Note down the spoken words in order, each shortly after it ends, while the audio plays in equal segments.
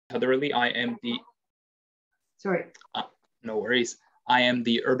Heatherly. I am the, Sorry. No worries. I am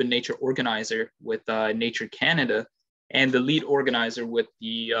the urban nature organizer with Nature Canada and the lead organizer with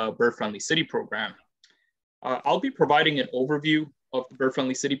the Bird Friendly City program. I'll be providing an overview of the Bird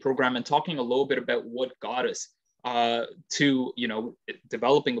Friendly City program and talking a little bit about what got us to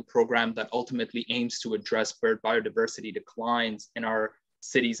developing a program that ultimately aims to address bird biodiversity declines in our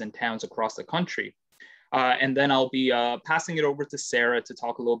cities and towns across the country. And then I'll be passing it over to Sarah to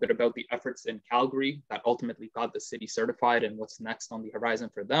talk a little bit about the efforts in Calgary that ultimately got the city certified and what's next on the horizon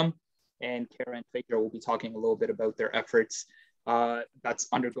for them. And Kara and Phaedra will be talking a little bit about their efforts that's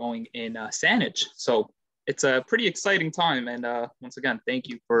undergoing in Saanich. So it's a pretty exciting time. And once again, thank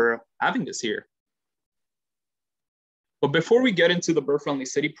you for having us here. But before we get into the Bird Friendly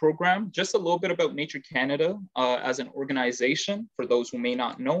City program, just a little bit about Nature Canada as an organization. For those who may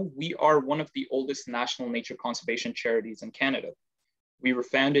not know, we are one of the oldest national nature conservation charities in Canada. We were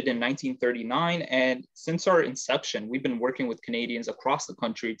founded in 1939, and since our inception, we've been working with Canadians across the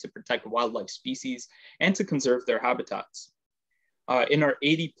country to protect wildlife species and to conserve their habitats. In our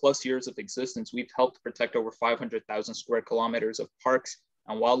 80 plus years of existence, we've helped protect over 500,000 square kilometers of parks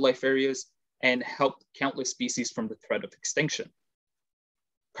and wildlife areas, and helped countless species from the threat of extinction.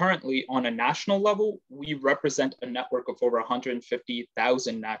 Currently, on a national level, we represent a network of over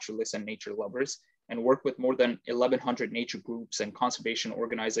 150,000 naturalists and nature lovers, and work with more than 1,100 nature groups and conservation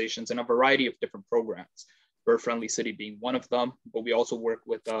organizations in a variety of different programs, Bird Friendly City being one of them, but we also work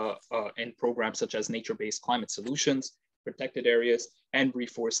with in programs such as nature-based climate solutions, protected areas, and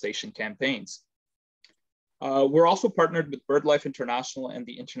reforestation campaigns. We're also partnered with BirdLife International and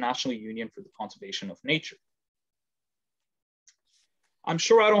the International Union for the Conservation of Nature. I'm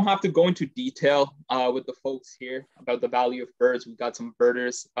sure I don't have to go into detail with the folks here about the value of birds. We've got some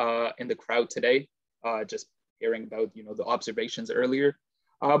birders in the crowd today, just hearing about the observations earlier.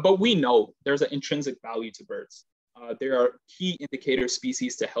 But we know there's an intrinsic value to birds. There are key indicator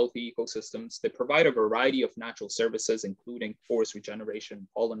species to healthy ecosystems. They provide a variety of natural services, including forest regeneration,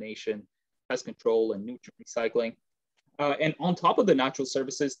 pollination, pest control, and nutrient recycling. And on top of the natural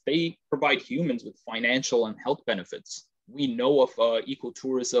services, they provide humans with financial and health benefits. We know of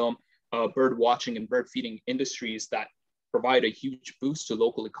ecotourism, bird watching, and bird feeding industries that provide a huge boost to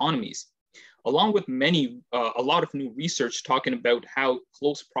local economies, along with a lot of new research talking about how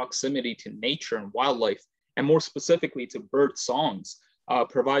close proximity to nature and wildlife, and more specifically to bird songs,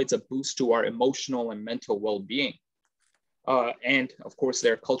 provides a boost to our emotional and mental well-being. And of course,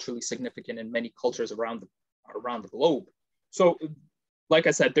 they're culturally significant in many cultures around the globe. So, like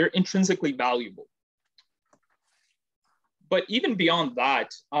I said, they're intrinsically valuable. But even beyond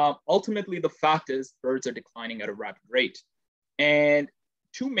that, ultimately, the fact is birds are declining at a rapid rate. And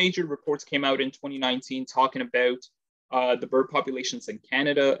two major reports came out in 2019 talking about the bird populations in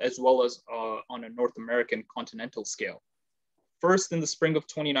Canada, as well as on a North American continental scale. First, in the spring of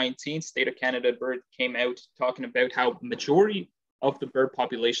 2019, State of Canada Bird came out talking about how majority of the bird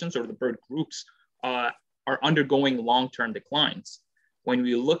populations or the bird groups are undergoing long-term declines. When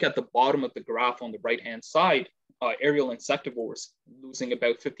we look at the bottom of the graph on the right-hand side, aerial insectivores losing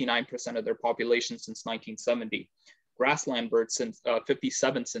about 59% of their population since 1970, grassland birds since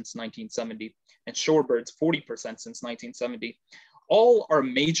 57 since 1970, and shorebirds 40% since 1970, all are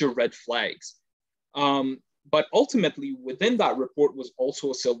major red flags. But ultimately, within that report was also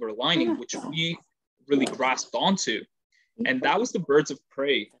a silver lining, which we really grasped onto. And that was the birds of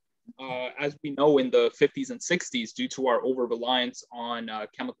prey. As we know, in the 50s and 60s, due to our over-reliance on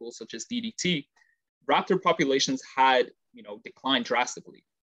chemicals such as DDT, raptor populations had declined drastically.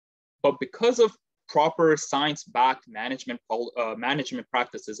 But because of proper science-backed management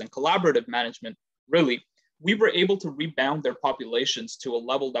practices and collaborative management, really, we were able to rebound their populations to a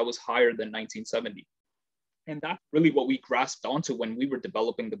level that was higher than 1970. And that's really what we grasped onto when we were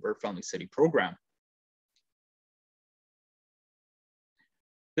developing the Bird Friendly City program.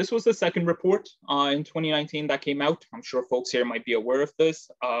 This was the second report in 2019 that came out. I'm sure folks here might be aware of this,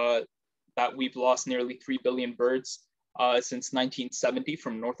 that we've lost nearly 3 billion birds since 1970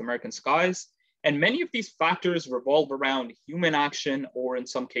 from North American skies. And many of these factors revolve around human action, or in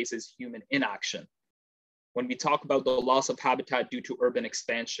some cases, human inaction. When we talk about the loss of habitat due to urban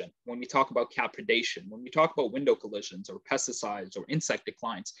expansion, when we talk about cat predation, when we talk about window collisions or pesticides or insect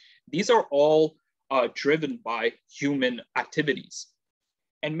declines, these are all driven by human activities.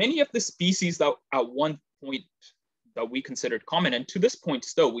 And many of the species that at one point that we considered common, and to this point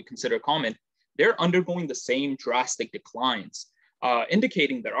still we consider common, they're undergoing the same drastic declines,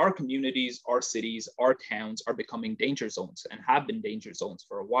 indicating that our communities, our cities, our towns are becoming danger zones and have been danger zones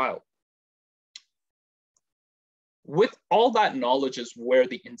for a while. With all that knowledge is where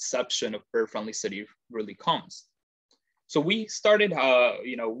the inception of Bird Friendly City really comes. So we started,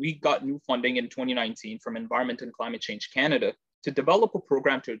 we got new funding in 2019 from Environment and Climate Change Canada to develop a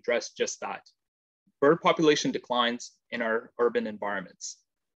program to address just that, bird population declines in our urban environments.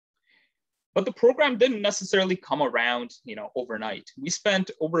 But the program didn't necessarily come around, overnight. We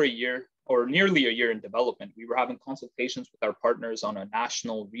spent over a year or nearly a year in development. We were having consultations with our partners on a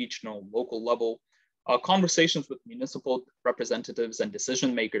national, regional, local level, conversations with municipal representatives and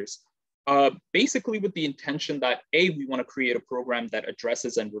decision makers, basically with the intention that we want to create a program that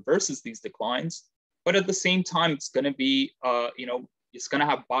addresses and reverses these declines, but at the same time, it's going to be, it's going to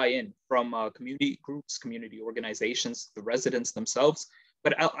have buy-in from community groups, community organizations, the residents themselves,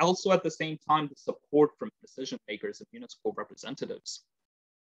 but also at the same time, the support from decision makers and municipal representatives.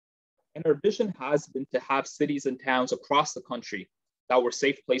 And our vision has been to have cities and towns across the country that were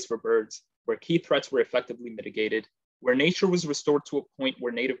safe place for birds, where key threats were effectively mitigated, where nature was restored to a point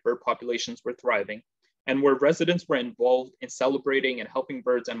where native bird populations were thriving, and where residents were involved in celebrating and helping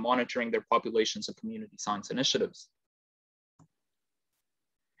birds and monitoring their populations of community science initiatives.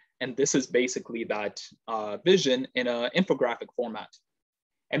 And this is basically that vision in an infographic format.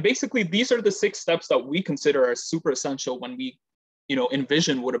 And basically, these are the 6 steps that we consider are super essential when we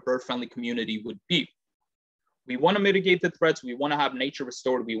envision what a bird-friendly community would be. We want to mitigate the threats. We want to have nature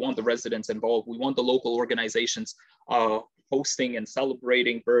restored. We want the residents involved. We want the local organizations hosting and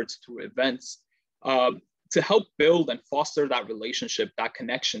celebrating birds through events to help build and foster that relationship, that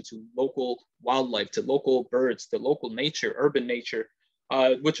connection to local wildlife, to local birds, to local nature, urban nature,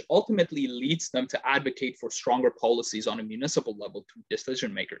 which ultimately leads them to advocate for stronger policies on a municipal level to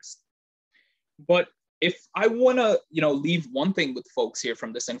decision makers. But if I want to, leave one thing with folks here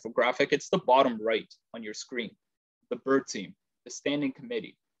from this infographic, it's the bottom right on your screen, the bird team, the standing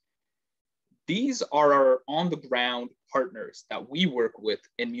committee. These are our on-the-ground partners that we work with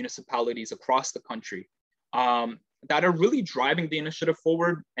in municipalities across the country that are really driving the initiative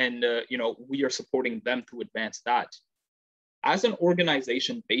forward, and we are supporting them to advance that. As an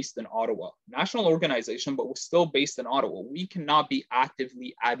organization based in Ottawa, national organization, but we're still based in Ottawa, we cannot be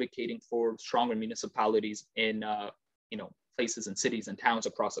actively advocating for stronger municipalities in places and cities and towns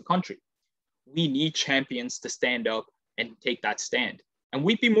across the country. We need champions to stand up and take that stand. And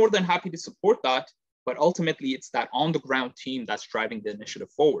we'd be more than happy to support that, but ultimately it's that on-the-ground team that's driving the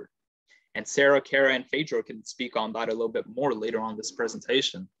initiative forward. And Sarah, Kara, and Phaedra can speak on that a little bit more later on this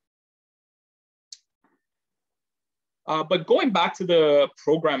presentation. But going back to the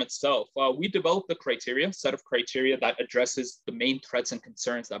program itself, we developed a set of criteria that addresses the main threats and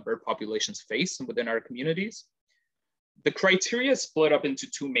concerns that bird populations face within our communities. The criteria is split up into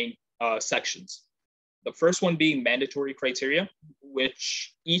 2 main sections. The first one being mandatory criteria,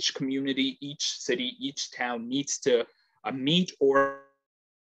 which each community, each city, each town needs to meet or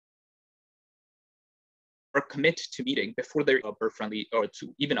commit to meeting before they're bird friendly, or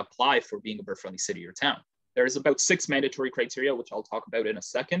to even apply for being a bird friendly city or town. There's about 6 mandatory criteria, which I'll talk about in a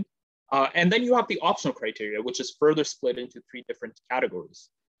second. And then you have the optional criteria, which is further split into 3 different categories.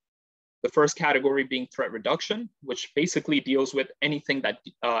 The first category being threat reduction, which basically deals with anything that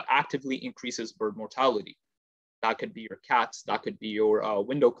actively increases bird mortality. That could be your cats, that could be your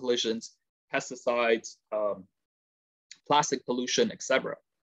window collisions, pesticides, plastic pollution, etc.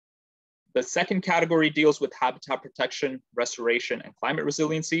 The second category deals with habitat protection, restoration, and climate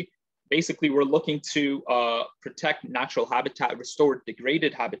resiliency. Basically, we're looking to protect natural habitat, restore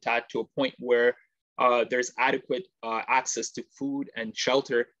degraded habitat to a point where there's adequate access to food and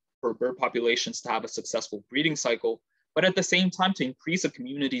shelter for bird populations to have a successful breeding cycle, but at the same time to increase a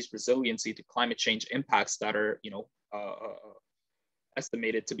community's resiliency to climate change impacts that are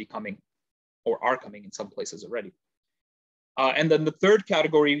estimated to be coming or are coming in some places already. And then the third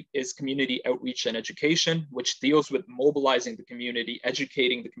category is community outreach and education, which deals with mobilizing the community,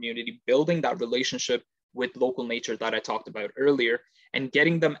 educating the community, building that relationship with local nature that I talked about earlier, and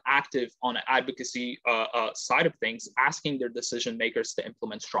getting them active on an advocacy side of things, asking their decision makers to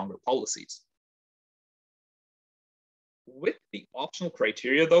implement stronger policies. With the optional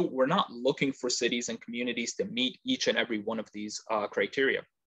criteria, though, we're not looking for cities and communities to meet each and every one of these criteria.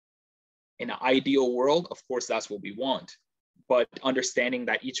 In an ideal world, of course, that's what we want. But understanding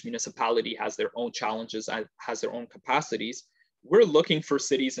that each municipality has their own challenges and has their own capacities, we're looking for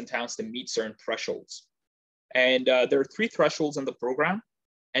cities and towns to meet certain thresholds. And there are 3 thresholds in the program.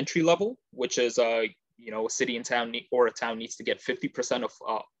 Entry level, which is a city and town or a town needs to get 50%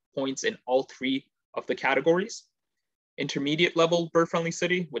 of points in all 3 of the categories. Intermediate level bird friendly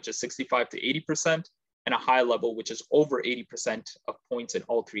city, which is 65 to 80%, and a high level, which is over 80% of points in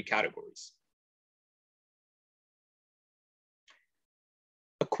all 3 categories.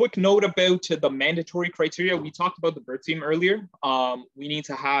 quick note about the mandatory criteria. We talked about the bird team earlier. We need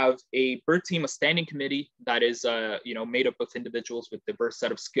to have a bird team, a standing committee that is made up of individuals with diverse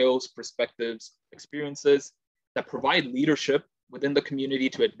set of skills, perspectives, experiences that provide leadership within the community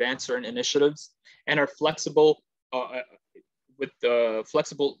to advance certain initiatives and are flexible with the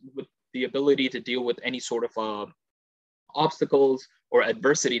ability to deal with any sort of obstacles or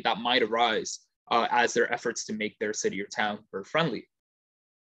adversity that might arise as their efforts to make their city or town bird friendly.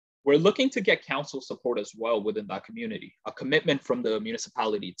 We're looking to get council support as well within that community, a commitment from the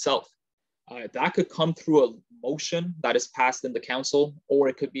municipality itself. That could come through a motion that is passed in the council, or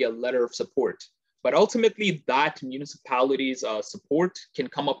it could be a letter of support. But ultimately, that municipality's support can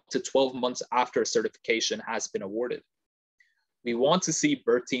come up to 12 months after certification has been awarded. We want to see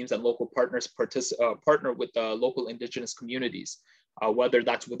bird teams and local partners partner with local indigenous communities, whether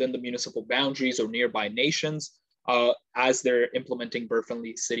that's within the municipal boundaries or nearby nations, as they're implementing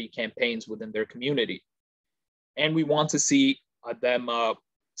bird-friendly city campaigns within their community. And we want to see them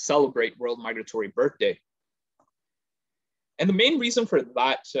celebrate World Migratory Bird Day. And the main reason for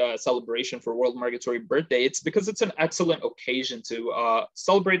that celebration for World Migratory Bird Day, it's because it's an excellent occasion to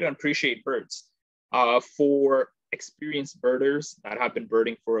celebrate and appreciate birds. For experienced birders that have been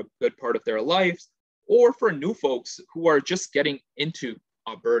birding for a good part of their lives, or for new folks who are just getting into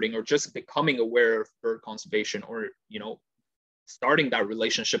birding or just becoming aware of bird conservation, or starting that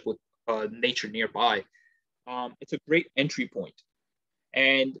relationship with nature nearby. It's a great entry point.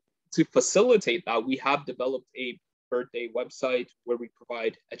 And to facilitate that, we have developed a Bird Day website where we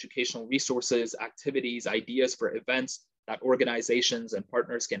provide educational resources, activities, ideas for events that organizations and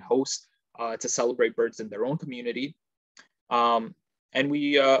partners can host to celebrate birds in their own community. And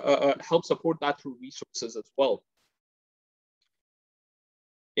we help support that through resources as well.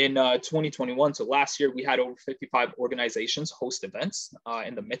 In 2021, so last year, we had over 55 organizations host events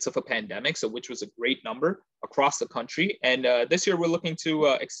in the midst of a pandemic, so which was a great number across the country. And this year, we're looking to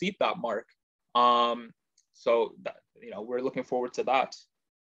exceed that mark. So that, we're looking forward to that.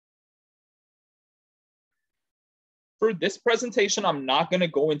 For this presentation, I'm not going to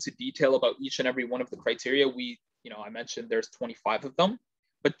go into detail about each and every one of the criteria. I mentioned there's 25 of them,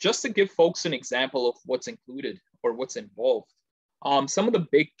 but just to give folks an example of what's included or what's involved. Some of the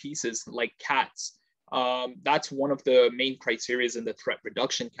big pieces like cats, that's one of the main criteria in the threat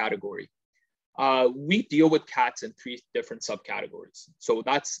reduction category. We deal with cats in 3 different subcategories. So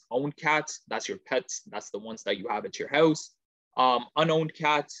that's owned cats, that's your pets, that's the ones that you have at your house. Unowned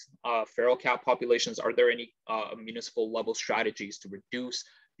cats, feral cat populations, are there any municipal level strategies to reduce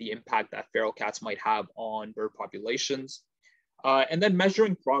the impact that feral cats might have on bird populations? And then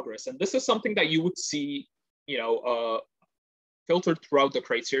measuring progress. And this is something that you would see, filtered throughout the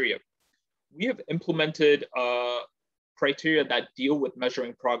criteria. We have implemented criteria that deal with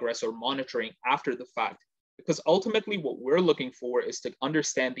measuring progress or monitoring after the fact, because ultimately what we're looking for is to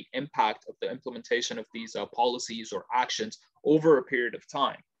understand the impact of the implementation of these policies or actions over a period of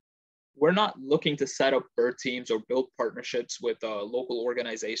time. We're not looking to set up bird teams or build partnerships with local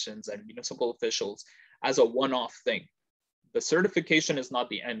organizations and municipal officials as a one-off thing. The certification is not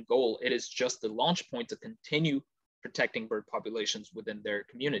the end goal. It is just the launch point to continue protecting bird populations within their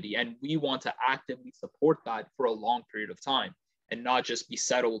community. And we want to actively support that for a long period of time and not just be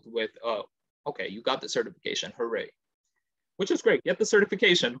settled with, okay, you got the certification, hooray. Which is great, get the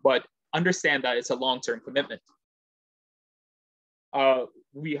certification, but understand that it's a long-term commitment.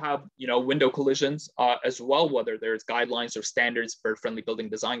 We have, window collisions as well, whether there's guidelines or standards, bird-friendly building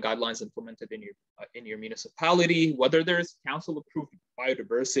design guidelines implemented in your municipality, whether there's council-approved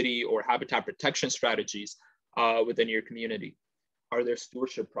biodiversity or habitat protection strategies within your community. Are there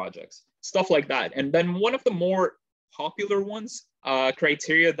stewardship projects? Stuff like that. And then one of the more popular ones,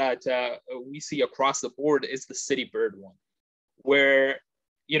 criteria that we see across the board is the city bird one, where,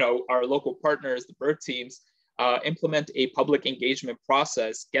 our local partners, the bird teams, implement a public engagement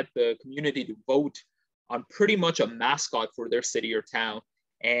process, get the community to vote on pretty much a mascot for their city or town.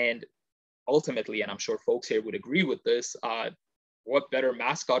 And ultimately, and I'm sure folks here would agree with this, what better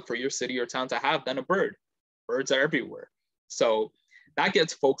mascot for your city or town to have than a bird? Birds are everywhere. So that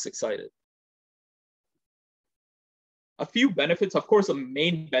gets folks excited. A few benefits, of course, a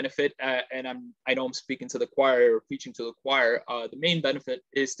main benefit, and I know I'm speaking to the choir or preaching to the choir, the main benefit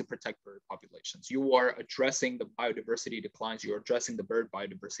is to protect bird populations. You are addressing the biodiversity declines, you're addressing the bird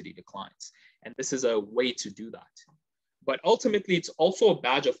biodiversity declines. And this is a way to do that. But ultimately, it's also a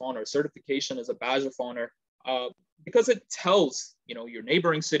badge of honor. Certification is a badge of honor because it tells, your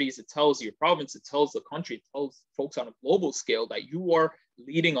neighboring cities, it tells your province, it tells the country, it tells folks on a global scale that you are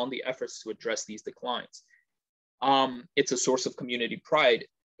leading on the efforts to address these declines. It's a source of community pride.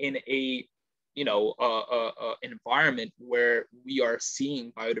 in a environment where we are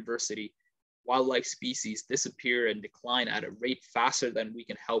seeing biodiversity, wildlife species disappear and decline at a rate faster than we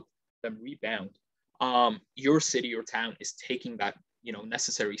can help them rebound, your city or town is taking that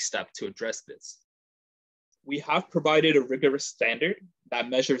necessary step to address this. We have provided a rigorous standard that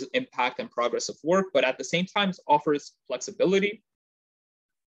measures impact and progress of work, but at the same time offers flexibility.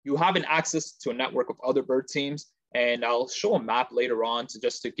 You have an access to a network of other bird teams, and I'll show a map later on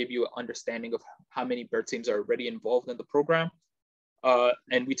just to give you an understanding of how many bird teams are already involved in the program.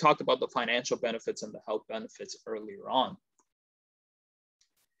 And we talked about the financial benefits and the health benefits earlier on.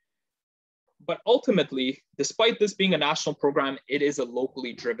 But ultimately, despite this being a national program, it is a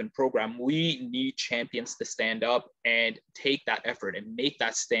locally driven program. We need champions to stand up and take that effort and make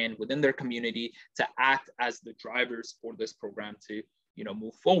that stand within their community to act as the drivers for this program to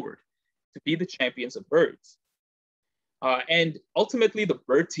move forward, to be the champions of birds. And ultimately, the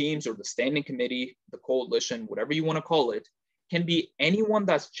bird teams or the standing committee, the coalition, whatever you want to call it, can be anyone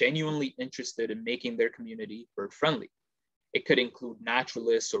that's genuinely interested in making their community bird friendly. It could include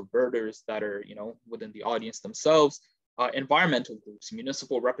naturalists or birders that are, within the audience themselves, environmental groups,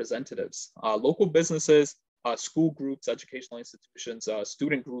 municipal representatives, local businesses, school groups, educational institutions,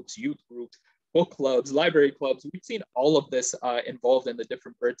 student groups, youth groups, book clubs, library clubs. We've seen all of this involved in the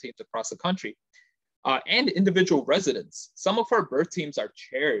different bird teams across the country. And individual residents. Some of our bird teams are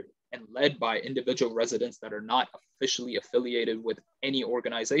chaired and led by individual residents that are not officially affiliated with any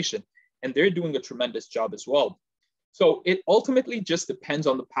organization, and they're doing a tremendous job as well. So it ultimately just depends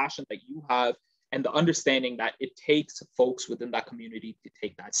on the passion that you have and the understanding that it takes folks within that community to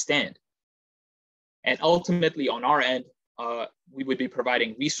take that stand. And ultimately on our end, we would be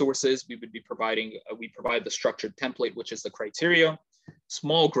providing resources. We provide the structured template, which is the criteria,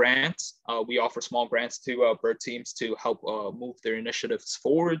 small grants. We offer small grants to bird teams to help move their initiatives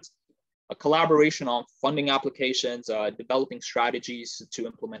forward. A collaboration on funding applications, developing strategies to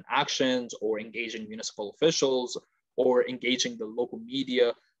implement actions, or engaging municipal officials, or engaging the local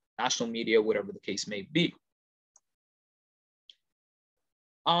media, national media, whatever the case may be.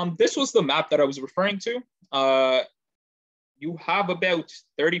 This was the map that I was referring to. You have about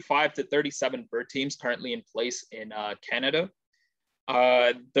 35 to 37 bird teams currently in place in Canada.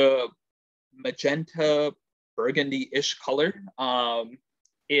 The magenta burgundy-ish color,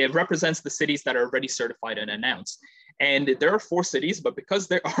 it represents the cities that are already certified and announced. And there are 4 cities, but because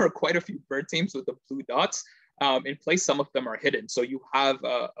there are quite a few bird teams with the blue dots in place, some of them are hidden. So you have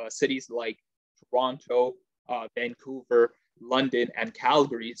cities like Toronto, Vancouver, London, and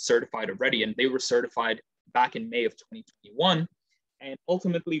Calgary certified already, and they were certified back in May of 2021. And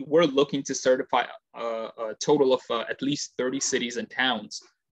ultimately, we're looking to certify a total of at least 30 cities and towns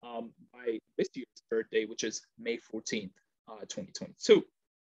by this year's bird day, which is May 14th, 2022. So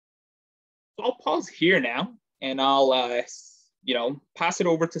I'll pause here now, and I'll pass it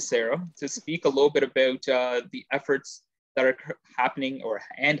over to Sarah to speak a little bit about the efforts that are happening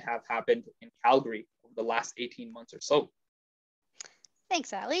and have happened in Calgary over the last 18 months or so.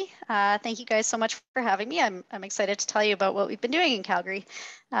 Thanks, Ali. Thank you guys so much for having me. I'm excited to tell you about what we've been doing in Calgary.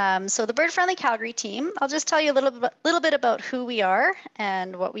 So the Bird Friendly Calgary team, I'll just tell you a little bit about who we are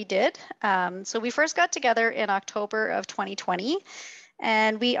and what we did. So we first got together in October of 2020.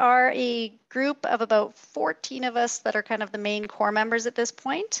 And we are a group of about 14 of us that are kind of the main core members at this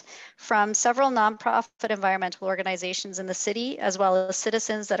point, from several nonprofit environmental organizations in the city, as well as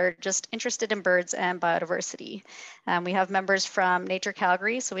citizens that are just interested in birds and biodiversity. We have members from Nature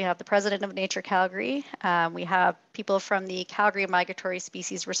Calgary, so we have the president of Nature Calgary. We have people from the Calgary Migratory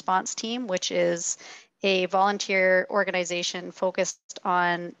Species Response Team, which is a volunteer organization focused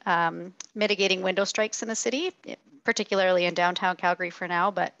on mitigating window strikes in the city, particularly in downtown Calgary for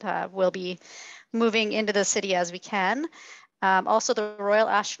now, but we'll be moving into the city as we can. Also, the Royal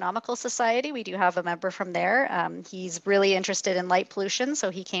Astronomical Society, we do have a member from there. He's really interested in light pollution,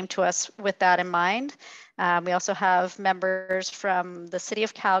 so he came to us with that in mind. We also have members from the City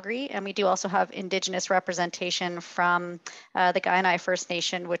of Calgary, and we do also have Indigenous representation from the Kainai First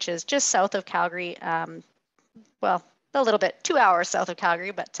Nation, which is just south of Calgary, well, a little bit 2 hours south of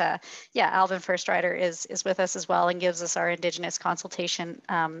Calgary, but yeah, Alvin First Rider is with us as well and gives us our Indigenous consultation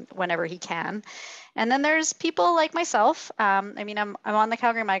whenever he can. And then there's people like myself. I mean, I'm on the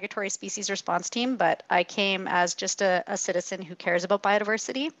Calgary Migratory Species Response Team, but I came as just a citizen who cares about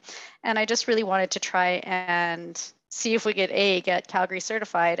biodiversity. And I just really wanted to try and see if we could get Calgary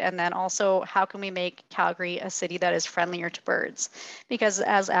certified, and then also how can we make Calgary a city that is friendlier to birds? Because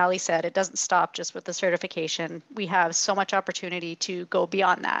as Ali said, it doesn't stop just with the certification. We have so much opportunity to go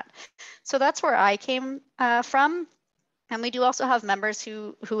beyond that. So that's where I came from. And we do also have members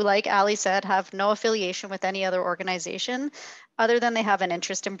who, like Ali said, have no affiliation with any other organization other than they have an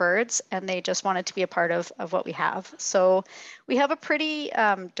interest in birds and they just wanted to be a part of what we have. So we have a pretty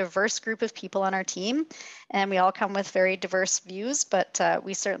diverse group of people on our team, and we all come with very diverse views, but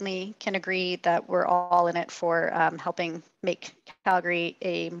we certainly can agree that we're all in it for helping make Calgary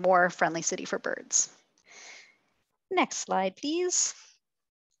a more friendly city for birds. Next slide, please.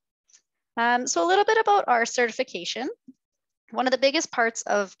 So a little bit about our certification. One of the biggest parts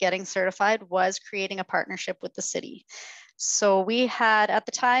of getting certified was creating a partnership with the city. So we had, at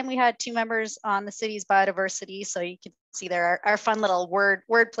the time, we had 2 members on the city's biodiversity. So you can see there our fun little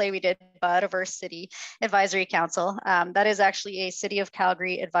wordplay we did, Biodiversity Advisory Council. That is actually a City of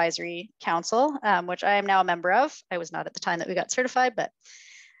Calgary Advisory Council, which I am now a member of. I was not at the time that we got certified, but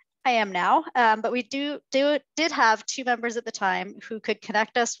I am now, but we did have 2 members at the time who could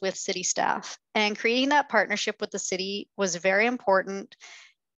connect us with city staff, and creating that partnership with the city was very important,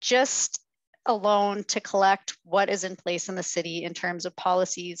 just alone to collect what is in place in the city in terms of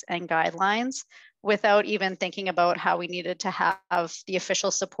policies and guidelines without even thinking about how we needed to have the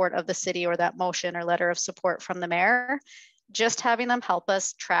official support of the city or that motion or letter of support from the mayor. Just having them help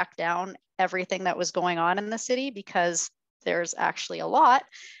us track down everything that was going on in the city, because there's actually a lot.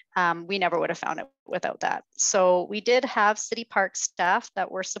 We never would have found it without that. So we did have city park staff that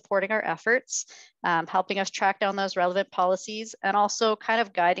were supporting our efforts, helping us track down those relevant policies, and also kind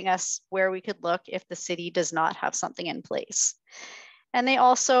of guiding us where we could look if the city does not have something in place. And they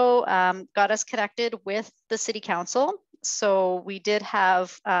also got us connected with the city council. So we did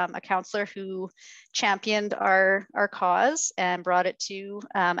have a councillor who championed our cause and brought it to,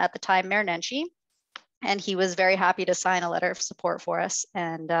 at the time, Mayor Nenshi. And he was very happy to sign a letter of support for us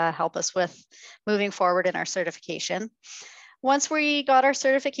and help us with moving forward in our certification. Once we got our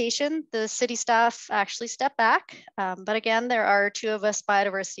certification, the city staff actually stepped back. But again, there are 2 of us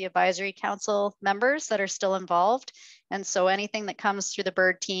Biodiversity Advisory Council members that are still involved. And so anything that comes through the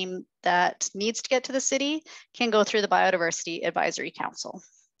bird team that needs to get to the city can go through the Biodiversity Advisory Council.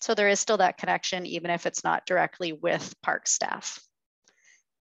 So there is still that connection, even if it's not directly with park staff.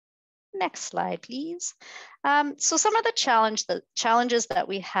 Next slide, please. So some of the challenges that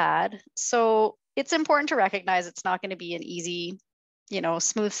we had. So it's important to recognize it's not going to be an easy,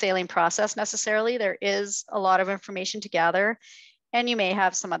 smooth sailing process necessarily. There is a lot of information to gather, and you may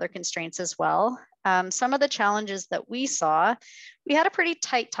have some other constraints as well. Some of the challenges that we saw, we had a pretty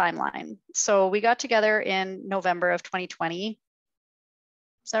tight timeline. So we got together in November of 2020.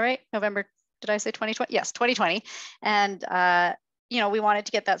 Is that right? November, did I say 2020? Yes, 2020. And we wanted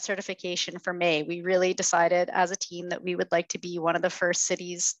to get that certification for May. We really decided as a team that we would like to be one of the first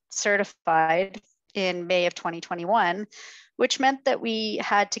cities certified in May of 2021, which meant that we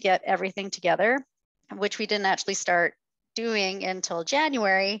had to get everything together, which we didn't actually start doing until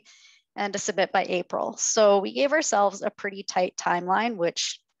January, and to submit by April. So we gave ourselves a pretty tight timeline,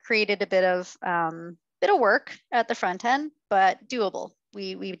 which created a bit of work at the front end, but doable.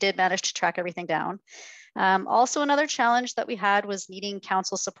 We did manage to track everything down. Also, another challenge that we had was needing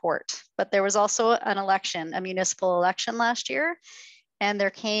council support, but there was also an election, a municipal election last year, and there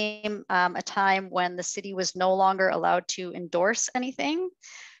came a time when the city was no longer allowed to endorse anything.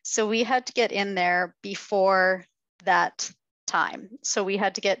 So we had to get in there before that time. So we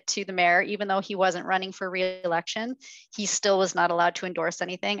had to get to the mayor, even though he wasn't running for re-election, he still was not allowed to endorse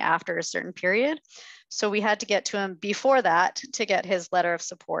anything after a certain period. So we had to get to him before that to get his letter of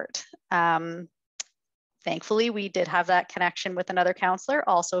support. Thankfully, we did have that connection with another councillor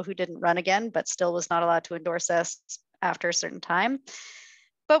also who didn't run again, but still was not allowed to endorse us after a certain time.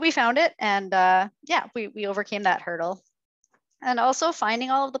 But we found it, and we overcame that hurdle. And also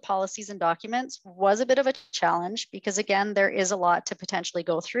finding all of the policies and documents was a bit of a challenge because, again, there is a lot to potentially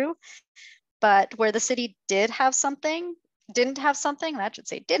go through. But where the city didn't have something, we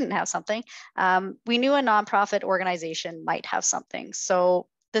knew a nonprofit organization might have something. So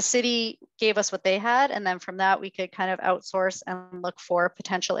the city gave us what they had, and then from that, we could kind of outsource and look for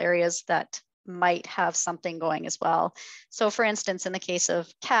potential areas that might have something going as well. So for instance, in the case of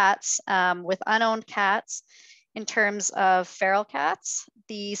cats, with unowned cats, in terms of feral cats,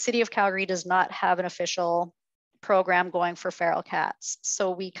 the City of Calgary does not have an official program going for feral cats.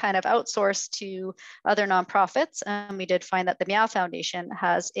 So we kind of outsourced to other nonprofits, and we did find that the Meow Foundation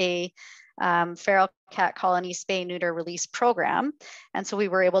has a feral cat colony spay neuter release program. And so we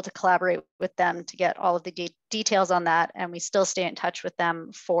were able to collaborate with them to get all of the details on that. And we still stay in touch with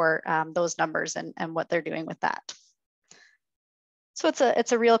them for those numbers and what they're doing with that. So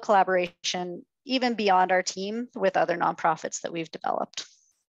it's a real collaboration, even beyond our team, with other nonprofits that we've developed.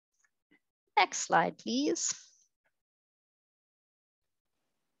 Next slide, please.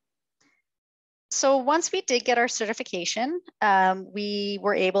 So once we did get our certification, we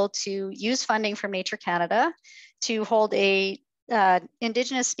were able to use funding from Nature Canada to hold a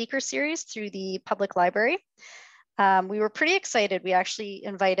Indigenous speaker series through the public library. We were pretty excited. We actually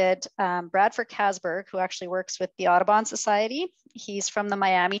invited Bradford Casberg, who actually works with the Audubon Society. He's from the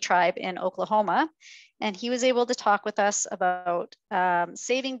Miami tribe in Oklahoma, and he was able to talk with us about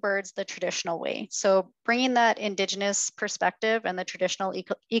saving birds the traditional way. So bringing that Indigenous perspective and the traditional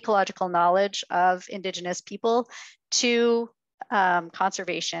ecological knowledge of Indigenous people to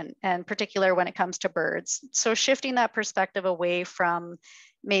conservation, and particular when it comes to birds. So shifting that perspective away from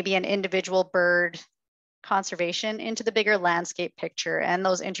maybe an individual bird conservation into the bigger landscape picture and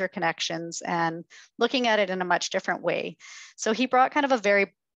those interconnections and looking at it in a much different way. So he brought kind of a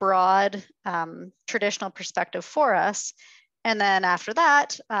very broad traditional perspective for us. And then after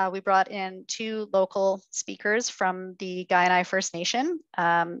that, we brought in 2 local speakers from the Kainai First Nation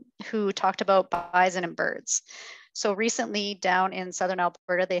who talked about bison and birds. So recently down in Southern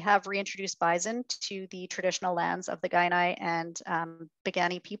Alberta, they have reintroduced bison to the traditional lands of the Kainai and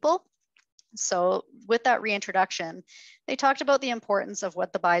Piikani people. So with that reintroduction, they talked about the importance of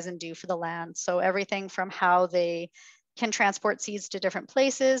what the bison do for the land. So everything from how they can transport seeds to different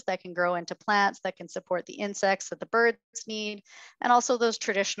places that can grow into plants that can support the insects that the birds need, and also those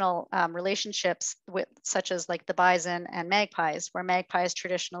traditional relationships with, such as like the bison and magpies, where magpies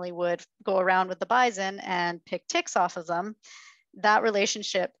traditionally would go around with the bison and pick ticks off of them. That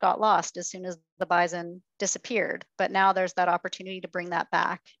relationship got lost as soon as the bison disappeared, but now there's that opportunity to bring that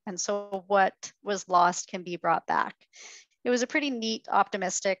back. And so what was lost can be brought back. It was a pretty neat,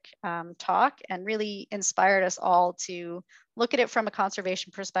 optimistic talk and really inspired us all to look at it from a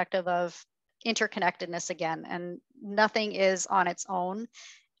conservation perspective of interconnectedness again, and nothing is on its own,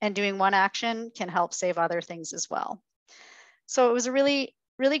 and doing one action can help save other things as well. So it was a really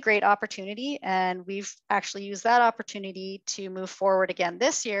great opportunity, and we've actually used that opportunity to move forward again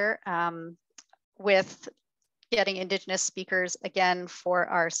this year with getting Indigenous speakers again for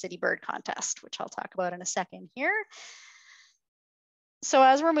our City Bird Contest, which I'll talk about in a second here. So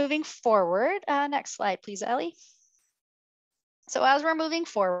as we're moving forward, next slide, please, Ellie. So as we're moving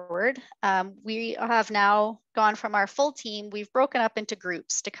forward, we have now gone from our full team, we've broken up into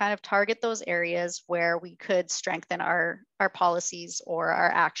groups to kind of target those areas where we could strengthen our policies or our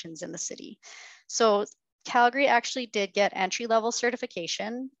actions in the city. So Calgary actually did get entry-level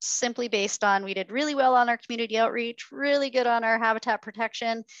certification simply based on, we did really well on our community outreach, really good on our habitat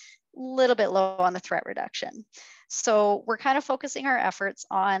protection, a little bit low on the threat reduction. So we're kind of focusing our efforts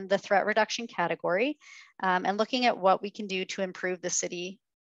on the threat reduction category and looking at what we can do to improve the city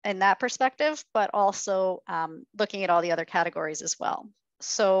in that perspective, but also looking at all the other categories as well.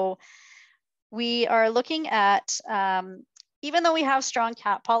 So we are looking at, even though we have strong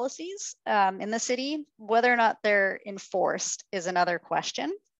cat policies in the city, whether or not they're enforced is another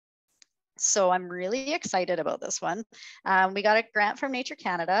question. So I'm really excited about this one. We got a grant from Nature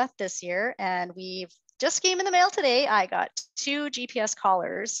Canada this year, and we've just came in the mail today. I got 2 GPS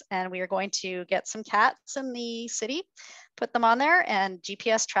collars, and we are going to get some cats in the city, put them on there and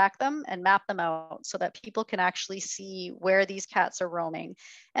GPS track them and map them out so that people can actually see where these cats are roaming.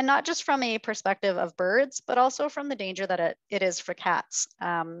 And not just from a perspective of birds, but also from the danger that it is for cats.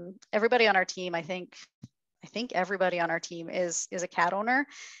 Everybody on our team, I think everybody on our team is a cat owner,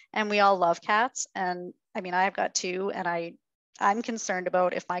 and we all love cats. And I mean, I've got 2, and I'm concerned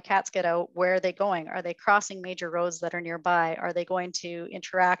about if my cats get out, where are they going? Are they crossing major roads that are nearby? Are they going to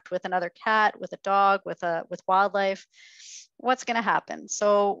interact with another cat, with a dog, with wildlife? What's going to happen?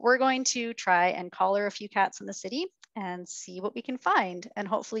 So we're going to try and collar a few cats in the city and see what we can find, and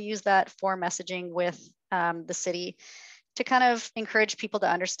hopefully use that for messaging with the city to kind of encourage people to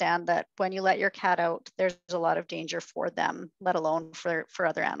understand that when you let your cat out, there's a lot of danger for them, let alone for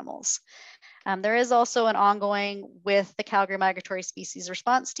other animals. There is also an ongoing with the Calgary Migratory Species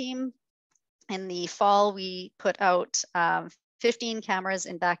Response Team. In the fall, we put out 15 cameras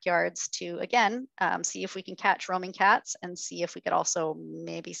in backyards to, again, see if we can catch roaming cats and see if we could also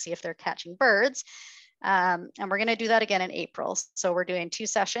maybe see if they're catching birds. And we're going to do that again in April. So we're doing 2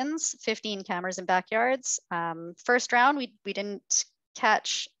 sessions, 15 cameras in backyards. First round, we didn't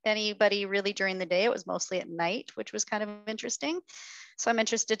catch anybody really during the day. It was mostly at night, which was kind of interesting. So I'm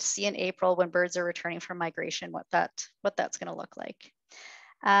interested to see in April when birds are returning from migration, what that's going to look like.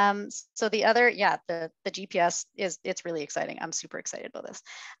 So the other, the GPS it's really exciting. I'm super excited about this.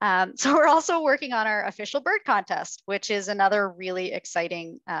 So we're also working on our official bird contest, which is another really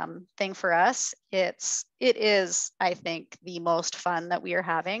exciting thing for us. It is, I think, the most fun that we are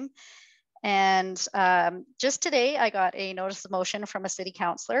having. And just today, I got a notice of motion from a city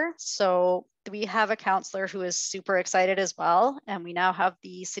councillor. So we have a councillor who is super excited as well. And we now have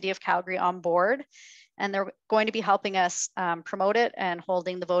the City of Calgary on board. And they're going to be helping us promote it and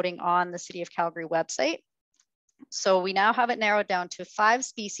holding the voting on the City of Calgary website. So we now have it narrowed down to 5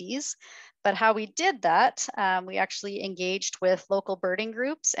 species. But how we did that, we actually engaged with local birding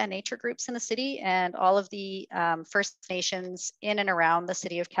groups and nature groups in the city and all of the First Nations in and around the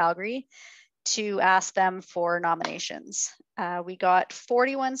City of Calgary to ask them for nominations. We got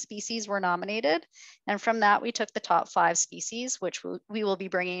 41 species were nominated, and from that we took the top 5 species, which we will be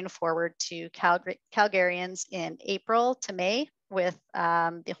bringing forward to Calgarians in April to May, with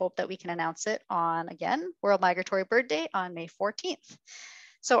the hope that we can announce it on, again, World Migratory Bird Day on May 14th.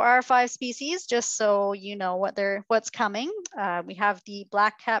 So our 5 species, just so you know what's coming, we have the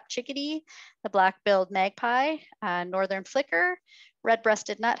black-capped chickadee, the black-billed magpie, northern flicker,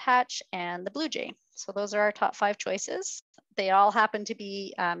 red-breasted nuthatch, and the blue jay. So those are our top 5 choices. They all happen to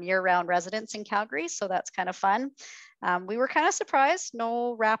be year-round residents in Calgary, so that's kind of fun. We were kind of surprised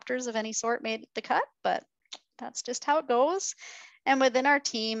no raptors of any sort made the cut, but that's just how it goes. And within our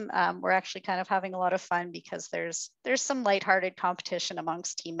team, we're actually kind of having a lot of fun because there's some lighthearted competition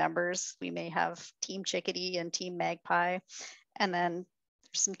amongst team members. We may have Team Chickadee and Team Magpie, and then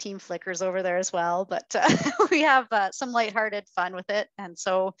there's some Team Flickers over there as well. But we have some lighthearted fun with it. And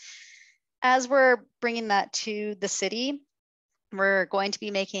so as we're bringing that to the city, we're going to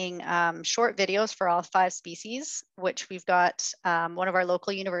be making short videos for all 5 species, which we've got one of our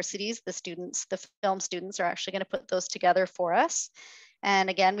local universities, the film students are actually going to put those together for us. And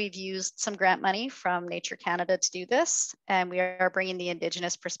again, we've used some grant money from Nature Canada to do this. And we are bringing the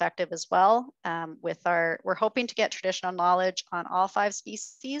Indigenous perspective as well. We're hoping to get traditional knowledge on all 5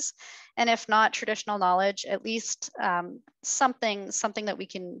 species. And if not traditional knowledge, at least something that we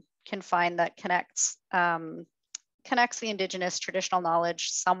can find that connects the Indigenous traditional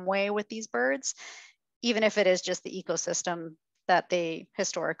knowledge some way with these birds, even if it is just the ecosystem that they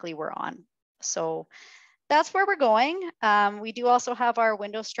historically were on. So that's where we're going. We do also have our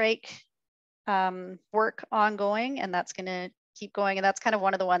window strike work ongoing, and that's going to keep going. And that's kind of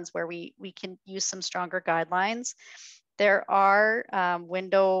one of the ones where we can use some stronger guidelines. There are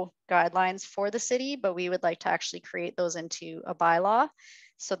window guidelines for the city, but we would like to actually create those into a bylaw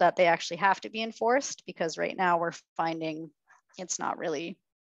so that they actually have to be enforced, because right now we're finding it's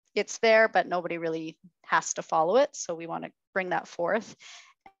there, but nobody really has to follow it. So we want to bring that forth.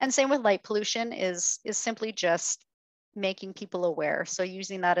 And same with light pollution is simply just making people aware. So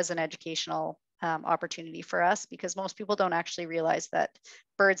using that as an educational opportunity for us, because most people don't actually realize that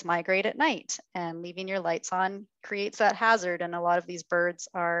birds migrate at night, and leaving your lights on creates that hazard. And a lot of these birds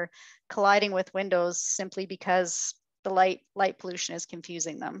are colliding with windows simply because the light pollution is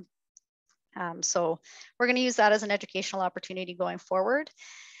confusing them. So we're going to use that as an educational opportunity going forward.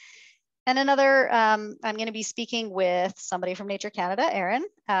 And another, I'm going to be speaking with somebody from Nature Canada, Erin,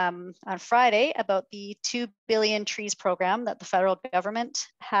 on Friday about the 2 billion trees program that the federal government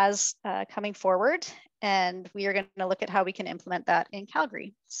has coming forward. And we are going to look at how we can implement that in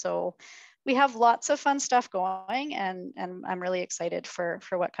Calgary. So we have lots of fun stuff going, and I'm really excited for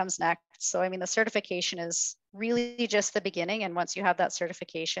what comes next. So, I mean, the certification is really just the beginning. And once you have that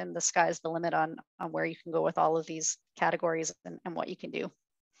certification, the sky's the limit on where you can go with all of these categories and what you can do.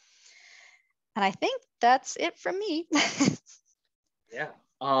 And I think that's it from me. Yeah.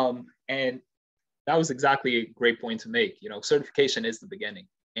 And that was exactly a great point to make. You know, certification is the beginning.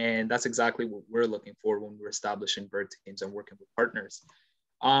 And that's exactly what we're looking for when we're establishing bird teams and working with partners.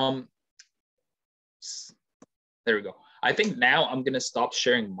 There we go. I think now I'm going to stop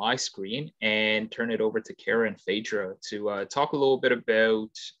sharing my screen and turn it over to Kara and Phaedra to talk a little bit about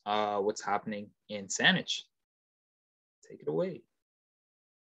what's happening in Saanich. Take it away.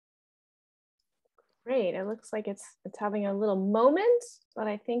 Great. It looks like it's having a little moment, but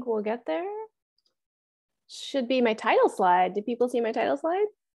I think we'll get there. Should be my title slide. Did people see my title slide?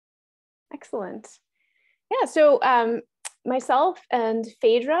 Excellent. Yeah, so myself and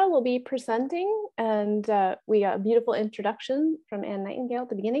Phaedra will be presenting, and we got a beautiful introduction from Anne Nightingale at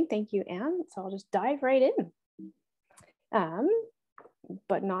the beginning. Thank you, Anne. So I'll just dive right in.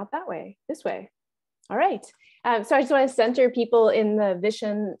 But not that way, this way. All right. So I just want to center people in the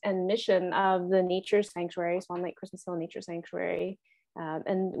vision and mission of the Nature Sanctuary, Swan Lake Christmas Hill Nature Sanctuary.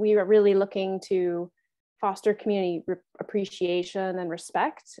 And we are really looking to foster community appreciation and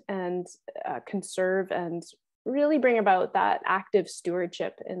respect, and conserve and really bring about that active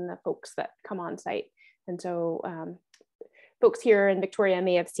stewardship in the folks that come on site. And so folks here in Victoria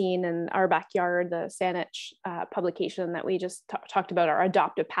may have seen in our backyard the Saanich publication that we just talked about, our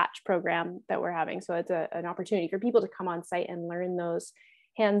adoptive patch program that we're having. So it's an opportunity for people to come on site and learn those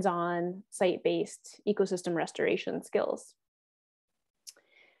hands-on site-based ecosystem restoration skills.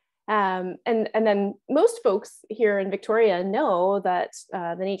 And then most folks here in Victoria know that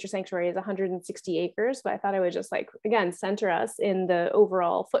the nature sanctuary is 160 acres, but I thought I would just again, center us in the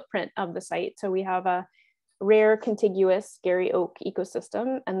overall footprint of the site. So we have a rare contiguous Garry Oak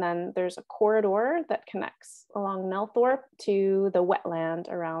ecosystem, and then there's a corridor that connects along Nelthorpe to the wetland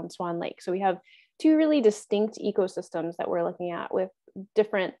around Swan Lake. So we have two really distinct ecosystems that we're looking at with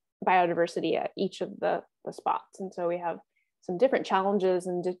different biodiversity at each of the spots. And so we have some different challenges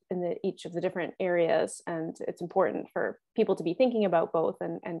in each of the different areas. And it's important for people to be thinking about both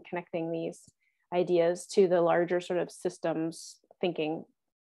and connecting these ideas to the larger sort of systems thinking.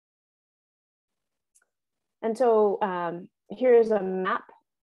 And so here's a map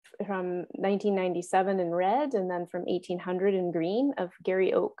from 1997 in red, and then from 1800 in green of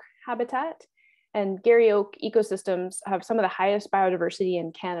Garry Oak habitat. And Garry Oak ecosystems have some of the highest biodiversity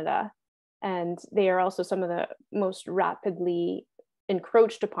in Canada. And they are also some of the most rapidly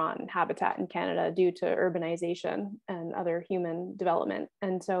encroached upon habitat in Canada due to urbanization and other human development.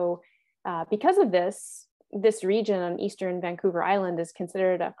 And so because of this region on Eastern Vancouver Island is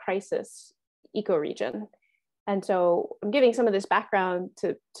considered a crisis ecoregion. And so I'm giving some of this background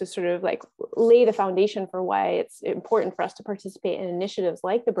to sort of lay the foundation for why it's important for us to participate in initiatives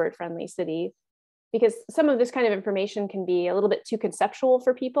like the Bird Friendly City, because some of this kind of information can be a little bit too conceptual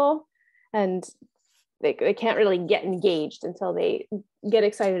for people. And they can't really get engaged until they get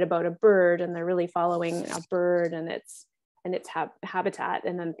excited about a bird and they're really following a bird and its habitat,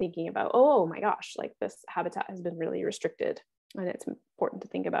 and then thinking about, oh my gosh, this habitat has been really restricted, and it's important to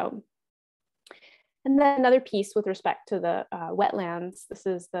think about. And then another piece with respect to the wetlands, this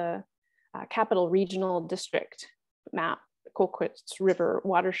is the Capital Regional District map, the Colquitt's River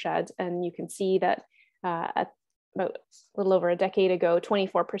watershed, and you can see that at about a little over a decade ago,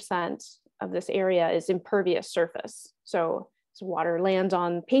 24% of this area is impervious surface. So water lands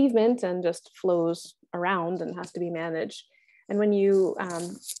on pavement and just flows around and has to be managed. And when you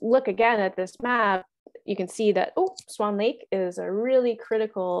look again at this map, you can see that, Swan Lake is a really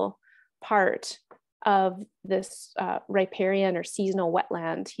critical part of this riparian or seasonal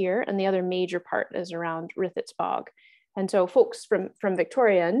wetland here. And the other major part is around Rithit's Bog. And so folks from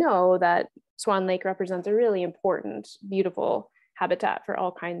Victoria know that Swan Lake represents a really important, beautiful habitat for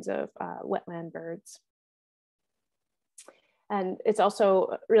all kinds of wetland birds. And it's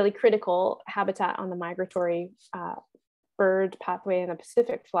also really critical habitat on the migratory bird pathway and the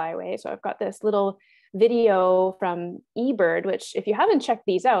Pacific flyway. So I've got this little video from eBird, which if you haven't checked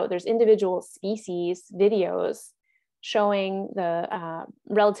these out, there's individual species videos showing the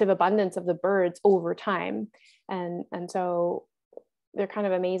relative abundance of the birds over time. And so they're kind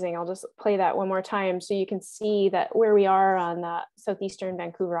of amazing. I'll just play that one more time so you can see that where we are on southeastern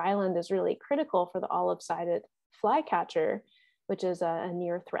Vancouver Island is really critical for the olive-sided flycatcher, which is a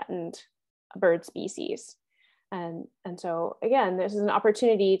near threatened bird species. And so again, this is an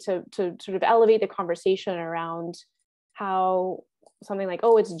opportunity to sort of elevate the conversation around how something like,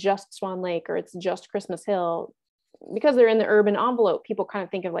 it's just Swan Lake or it's just Christmas Hill. Because they're in the urban envelope, people kind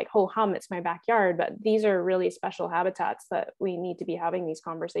of think of it's my backyard, but these are really special habitats that we need to be having these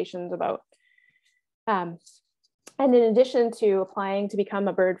conversations about. And in addition to applying to become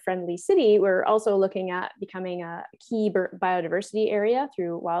a bird-friendly city, we're also looking at becoming a key biodiversity area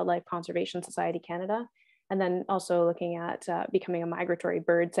through Wildlife Conservation Society Canada, and then also looking at becoming a migratory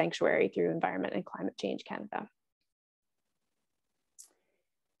bird sanctuary through Environment and Climate Change Canada.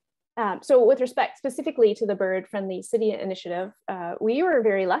 So with respect specifically to the Bird Friendly City Initiative, we were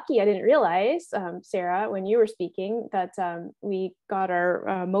very lucky. I didn't realize, Sarah, when you were speaking, that we got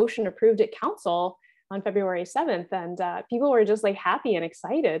our motion approved at council on February 7th, and people were just happy and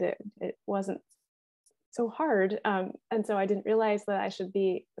excited. It wasn't so hard. And so I didn't realize that I should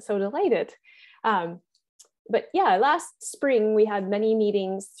be so delighted. But yeah, last spring, we had many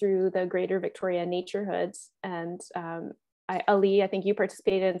meetings through the Greater Victoria Naturehoods, and Ali, I think you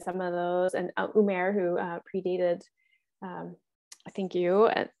participated in some of those, and Umair, who predated, I think you,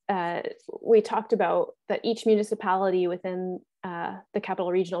 we talked about that each municipality within the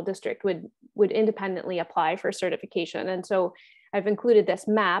Capital Regional District would independently apply for certification. And so I've included this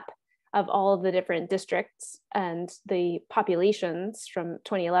map of all of the different districts and the populations from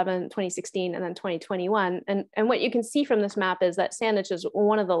 2011, 2016, and then 2021. And what you can see from this map is that Saanich is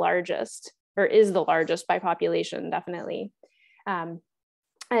one of the largest, or is the largest by population, definitely.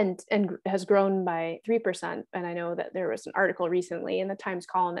 and has grown by 3%. And I know that there was an article recently in the Times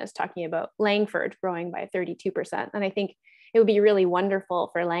Colonist talking about Langford growing by 32%. And I think it would be really wonderful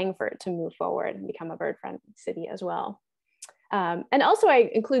for Langford to move forward and become a bird-friendly city as well. And also I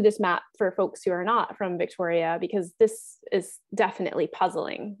include this map for folks who are not from Victoria, because this is definitely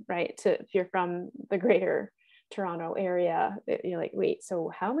puzzling, right? If you're from the greater Toronto area, you're like, wait, so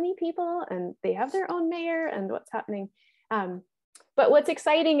how many people? And they have their own mayor, and what's happening? But what's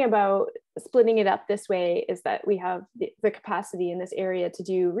exciting about splitting it up this way is that we have the capacity in this area to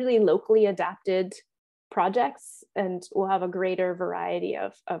do really locally adapted projects, and we'll have a greater variety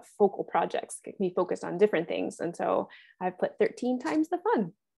of focal projects can be focused on different things. And so I've put 13 times the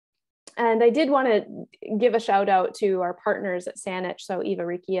fun. And I did want to give a shout out to our partners at Saanich. So Eva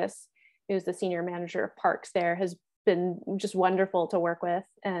Rikias, who's the senior manager of parks there, has been just wonderful to work with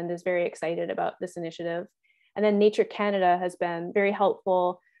and is very excited about this initiative. And then Nature Canada has been very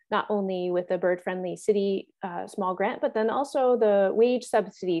helpful, not only with the Bird Friendly City small grant, but then also the wage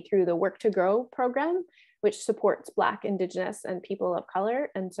subsidy through the Work to Grow program, which supports Black, Indigenous, and people of color.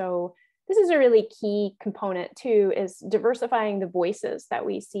 And so this is a really key component too, is diversifying the voices that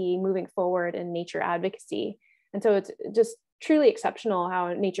we see moving forward in nature advocacy. And so it's just truly exceptional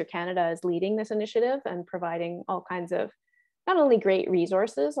how Nature Canada is leading this initiative and providing all kinds of not only great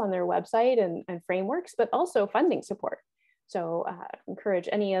resources on their website and frameworks, but also funding support. So encourage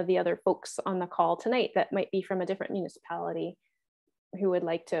any of the other folks on the call tonight that might be from a different municipality who would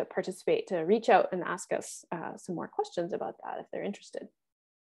like to participate to reach out and ask us some more questions about that if they're interested.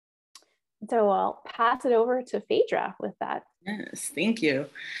 So I'll pass it over to Phaedra with that. Yes, thank you.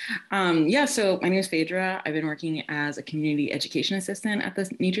 Yeah, so my name is Phaedra. I've been working as a community education assistant at the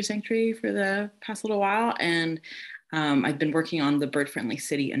Nature Sanctuary for the past little while, and I've been working on the Bird Friendly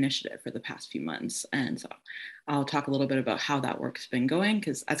City initiative for the past few months. And so I'll talk a little bit about how that work's been going,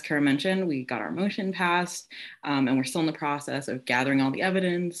 because as Kara mentioned, we got our motion passed and we're still in the process of gathering all the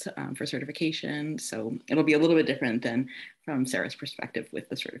evidence for certification. So it'll be a little bit different than from Sarah's perspective with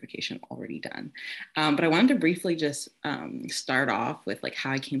the certification already done. But I wanted to briefly just start off with like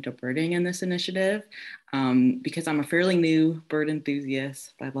how I came to birding in this initiative, because I'm a fairly new bird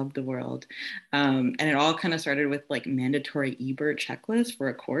enthusiast, but I love the world. And it all kind of started with like mandatory eBird checklist for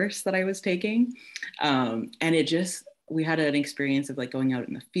a course that I was taking. And we had an experience of like going out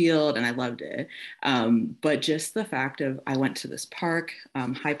in the field, and I loved it. But just the fact of, I went to this park,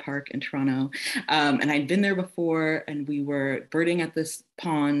 High Park in Toronto, and I'd been there before, and we were birding at this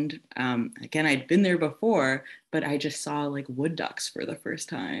pond. Again, I'd been there before, but I just saw like wood ducks for the first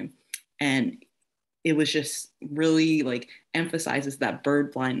time. And it was just really like emphasizes that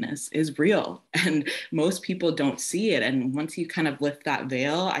bird blindness is real, and most people don't see it. And once you kind of lift that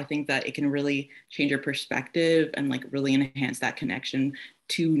veil, I think that it can really change your perspective and like really enhance that connection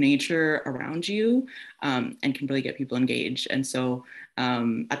to nature around you, and can really get people engaged. And so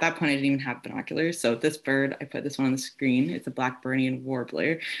at that point, I didn't even have binoculars. So this bird, I put this one on the screen. It's a Blackburnian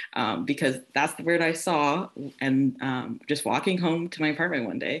warbler, because that's the bird I saw, and just walking home to my apartment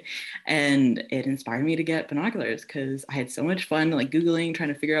one day, and it inspired me to get binoculars because I had so much fun like Googling, trying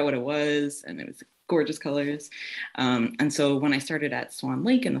to figure out what it was, and it was gorgeous colors. And so when I started at Swan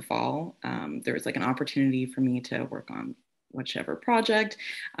Lake in the fall, there was like an opportunity for me to work on whichever project.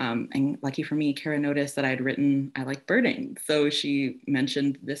 And lucky for me, Kara noticed that I'd written, I like birding. So she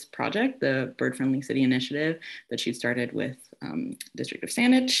mentioned this project, the Bird Friendly City Initiative that she started with District of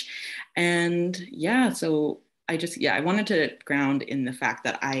Saanich. And yeah, so I wanted to ground in the fact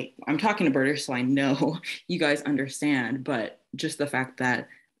that I'm talking to birders, so I know you guys understand, but just the fact that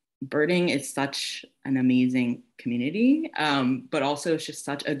birding is such an amazing community, but also it's just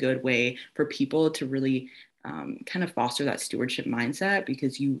such a good way for people to really kind of foster that stewardship mindset,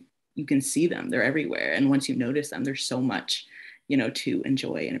 because you can see them, they're everywhere. And once you notice them, there's so much, to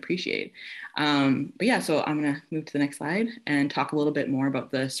enjoy and appreciate. But yeah, so I'm gonna move to the next slide and talk a little bit more about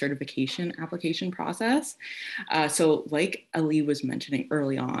the certification application process. So like Ali was mentioning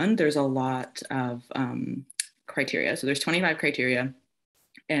early on, there's a lot of criteria. So there's 25 criteria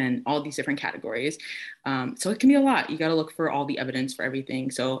and all these different categories. So it can be a lot. You got to look for all the evidence for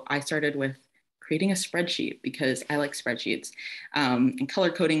everything. So I started with creating a spreadsheet because I like spreadsheets, and color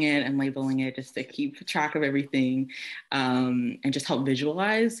coding it and labeling it just to keep track of everything, and just help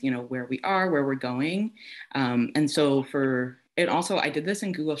visualize, where we are, where we're going. And so I did this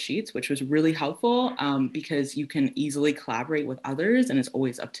in Google Sheets, which was really helpful, because you can easily collaborate with others and it's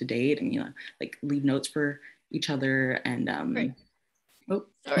always up to date, and like leave notes for each other. And Right. Oh,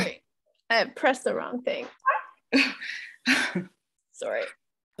 sorry, I pressed the wrong thing. Sorry.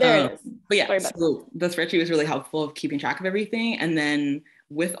 There it is. But yeah, so the spreadsheet was really helpful of keeping track of everything. And then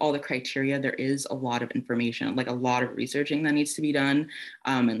with all the criteria, there is a lot of information, like a lot of researching that needs to be done,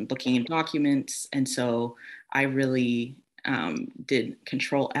 and looking in documents. And so I really did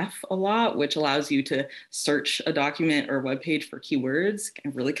Control F a lot, which allows you to search a document or web page for keywords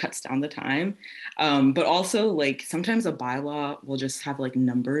and really cuts down the time. But also, like, sometimes a bylaw will just have like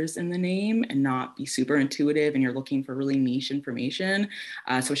numbers in the name and not be super intuitive, and you're looking for really niche information.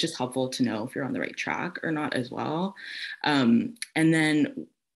 So it's just helpful to know if you're on the right track or not as well. And then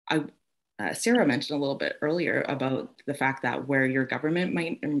Sarah mentioned a little bit earlier about the fact that where your government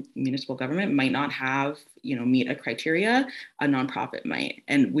municipal government might not have, meet a criteria, a nonprofit might.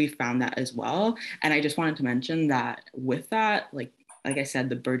 And we found that as well. And I just wanted to mention that with that, like I said,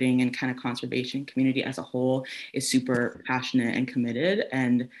 the birding and kind of conservation community as a whole is super passionate and committed.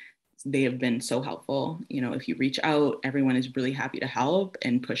 And they have been so helpful. If you reach out, everyone is really happy to help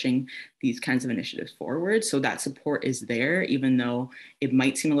and pushing these kinds of initiatives forward. So that support is there, even though it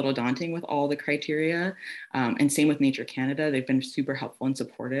might seem a little daunting with all the criteria. And same with Nature Canada. They've been super helpful and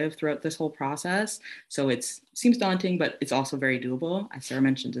supportive throughout this whole process. So it seems daunting, but it's also very doable, as Sarah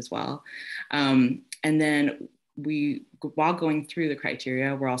mentioned as well. And then while going through the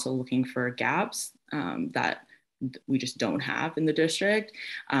criteria, we're also looking for gaps that we just don't have in the district,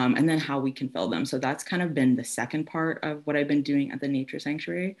 and then how we can fill them. So that's kind of been the second part of what I've been doing at the Nature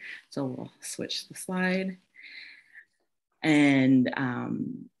Sanctuary. So we'll switch the slide. And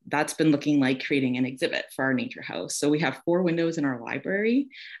that's been looking like creating an exhibit for our nature house. So we have 4 windows in our library.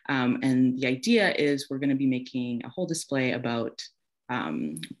 And the idea is we're going to be making a whole display about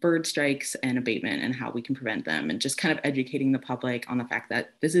bird strikes and abatement and how we can prevent them, and just kind of educating the public on the fact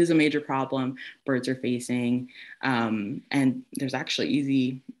that this is a major problem birds are facing, and there's actually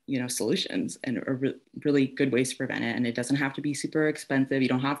easy solutions and really good ways to prevent it. And it doesn't have to be super expensive. You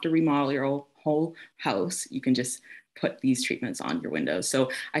don't have to remodel your whole house. You can just put these treatments on your windows. So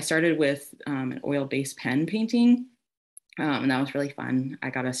I started with an oil-based pen painting. And that was really fun. I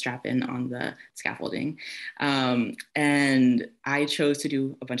got a strap in on the scaffolding. And I chose to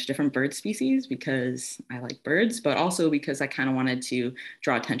do a bunch of different bird species because I like birds, but also because I kind of wanted to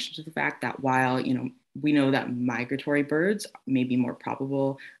draw attention to the fact that while, we know that migratory birds may be more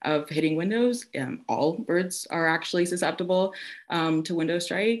probable of hitting windows, all birds are actually susceptible to window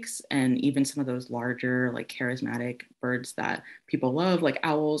strikes. And even some of those larger, like charismatic birds that people love, like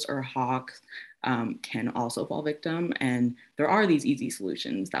owls or hawks, can also fall victim. And there are these easy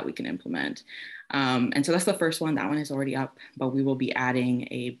solutions that we can implement. And so that's the first one. That one is already up, but we will be adding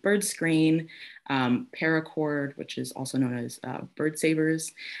a bird screen, paracord, which is also known as bird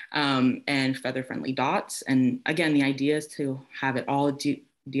savers, and feather-friendly dots. And again, the idea is to have it all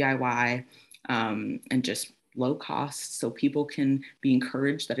DIY and just low cost, so people can be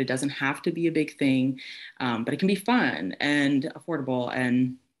encouraged that it doesn't have to be a big thing, but it can be fun and affordable.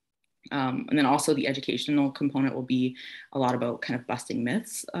 And then also the educational component will be a lot about kind of busting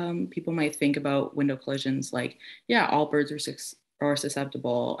myths. People might think about window collisions like, yeah, all birds are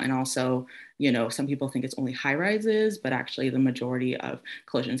susceptible. And also, some people think it's only high rises, but actually the majority of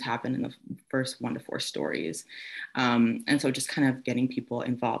collisions happen in the first 1 to 4 stories. And so just kind of getting people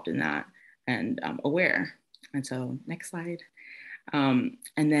involved in that and aware. And so next slide. And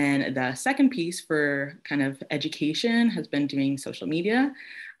then the second piece for kind of education has been doing social media.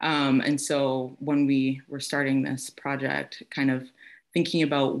 And so when we were starting this project, kind of thinking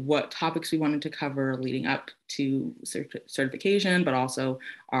about what topics we wanted to cover leading up to certification, but also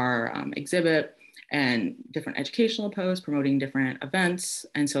our exhibit and different educational posts promoting different events.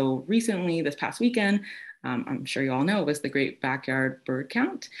 And so recently, this past weekend, I'm sure you all know, it was the Great Backyard Bird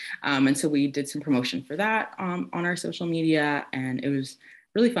Count. And so we did some promotion for that on our social media, and it was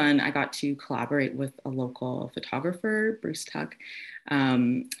really fun. I got to collaborate with a local photographer, Bruce Tuck,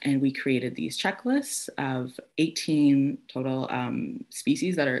 and we created these checklists of 18 total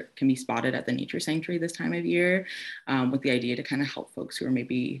species that can be spotted at the Nature Sanctuary this time of year, with the idea to kind of help folks who are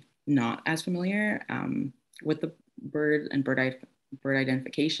maybe not as familiar with the bird and bird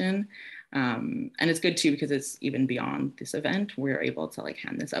identification. And it's good too, because it's even beyond this event. We're able to like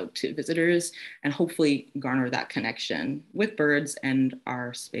hand this out to visitors and hopefully garner that connection with birds and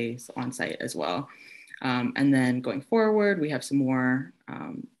our space on site as well. And then going forward, we have some more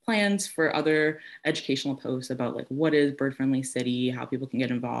plans for other educational posts about like what is bird-friendly city, how people can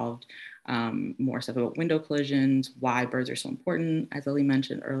get involved, more stuff about window collisions, why birds are so important, as Ellie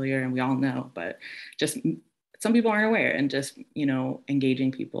mentioned earlier, and we all know, but just some people aren't aware, and just,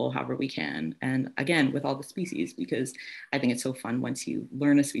 engaging people however we can. And again, with all the species, because I think it's so fun once you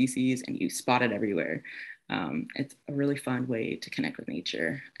learn a species and you spot it everywhere. It's a really fun way to connect with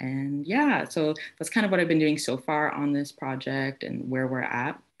nature. And yeah, so that's kind of what I've been doing so far on this project and where we're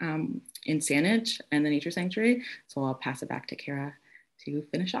at in Saanich and the Nature Sanctuary. So I'll pass it back to Kara to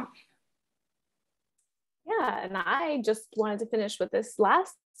finish off. Yeah, and I just wanted to finish with this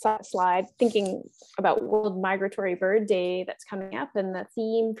last slide, thinking about World Migratory Bird Day that's coming up. And the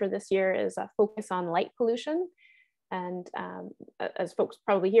theme for this year is a focus on light pollution. And as folks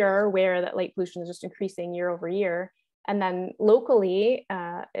probably here are aware that light pollution is just increasing year over year. And then locally,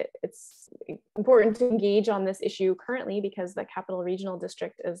 it's important to engage on this issue currently because the Capital Regional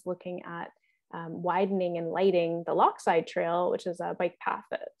District is looking at widening and lighting the Lochside Trail, which is a bike path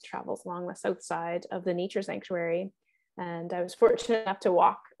that travels along the south side of the Nature Sanctuary. And I was fortunate enough to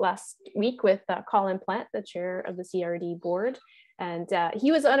walk last week with Colin Plant, the chair of the CRD board. And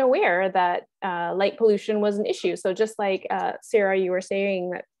he was unaware that light pollution was an issue. So just like Sarah, you were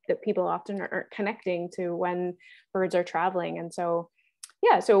saying that people often aren't connecting to when birds are traveling. And so,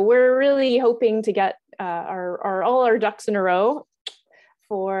 yeah, so we're really hoping to get all our ducks in a row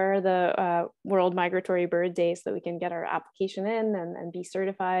for the World Migratory Bird Day so that we can get our application in and be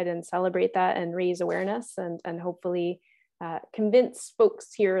certified and celebrate that and raise awareness and hopefully convince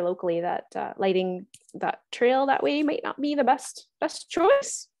folks here locally that lighting that trail that way might not be the best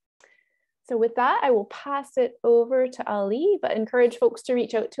choice. So with that, I will pass it over to Ali, but encourage folks to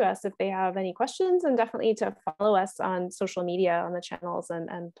reach out to us if they have any questions and definitely to follow us on social media on the channels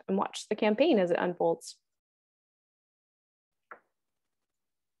and watch the campaign as it unfolds.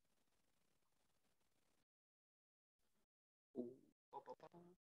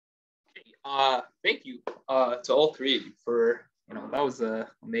 Thank you to all three of you for, that was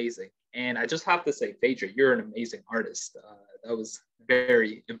amazing. And I just have to say, Phaedra, you're an amazing artist. That was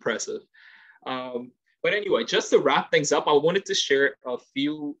very impressive. But anyway, just to wrap things up, I wanted to share a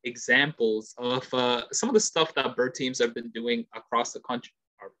few examples of some of the stuff that bird teams have been doing across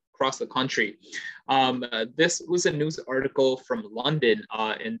the country. This was a news article from London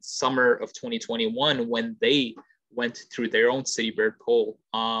in summer of 2021 when they went through their own city bird poll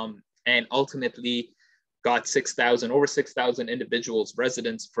and ultimately got over 6,000 individuals,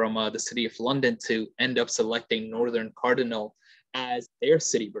 residents from the city of London to end up selecting Northern Cardinal as their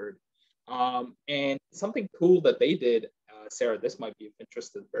city bird. And something cool that they did, Sarah, this might be of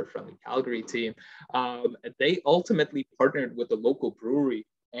interest to the Bird Friendly Calgary team. They ultimately partnered with a local brewery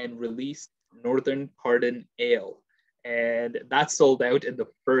and released Northern Cardinal Ale. And that sold out in the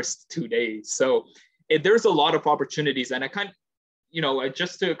first 2 days. So there's a lot of opportunities. And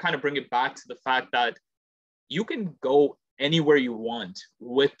just to kind of bring it back to the fact that you can go anywhere you want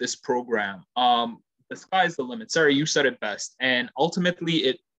with this program. The sky's the limit. Sarah, you said it best. And ultimately,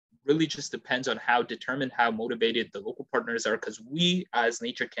 it really just depends on how determined, how motivated the local partners are, because we as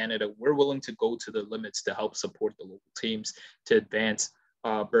Nature Canada, we're willing to go to the limits to help support the local teams to advance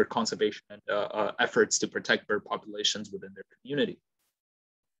bird conservation and efforts to protect bird populations within their community.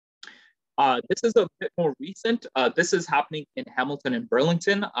 This is a bit more recent. This is happening in Hamilton and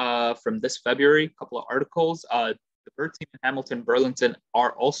Burlington from this February, a couple of articles. The bird team in Hamilton, Burlington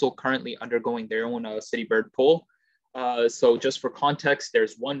are also currently undergoing their own city bird poll. So just for context,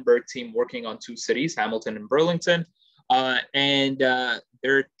 there's one bird team working on 2 cities, Hamilton and Burlington, and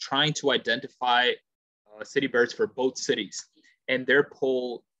they're trying to identify city birds for both cities. And their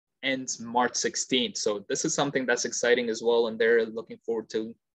poll ends March 16th. So this is something that's exciting as well. And they're looking forward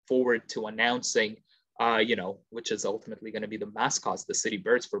to announcing, which is ultimately going to be the mascots, the city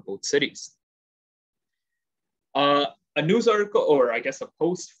birds for both cities. A news article, or I guess a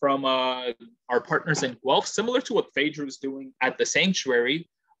post from our partners in Guelph, similar to what Phaedra is doing at the sanctuary.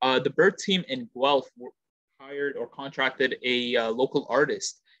 The bird team in Guelph hired or contracted a local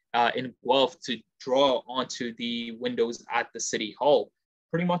artist in Guelph to draw onto the windows at the city hall,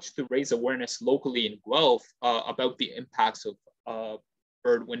 pretty much to raise awareness locally in Guelph about the impacts of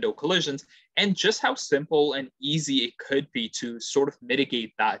bird window collisions and just how simple and easy it could be to sort of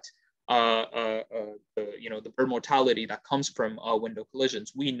mitigate that the bird mortality that comes from window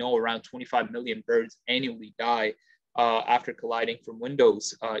collisions. We know around 25 million birds annually die after colliding from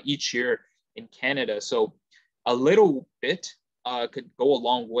windows each year in Canada. So a little bit could go a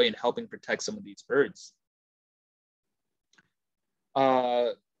long way in helping protect some of these birds.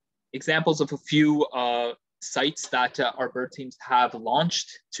 Examples of a few sites that our bird teams have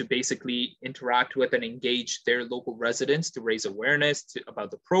launched to basically interact with and engage their local residents to raise awareness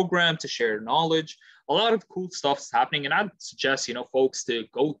about the program, to share knowledge. A lot of cool stuff is happening, and I'd suggest folks to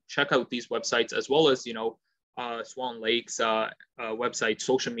go check out these websites, as well as Swan Lake's website,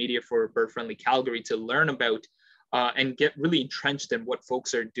 social media for Bird Friendly Calgary, to learn about and get really entrenched in what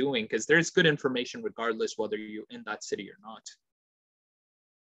folks are doing, because there's good information regardless whether you're in that city or not.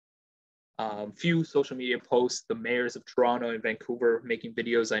 Few social media posts, the mayors of Toronto and Vancouver making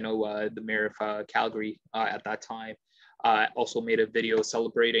videos. I know the mayor of Calgary at that time also made a video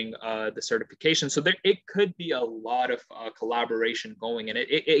celebrating the certification. So it could be a lot of collaboration going, and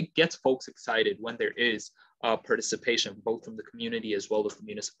it gets folks excited when there is participation, both from the community as well as the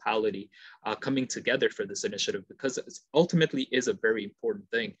municipality coming together for this initiative, because it ultimately is a very important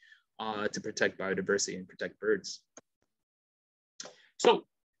thing to protect biodiversity and protect birds. So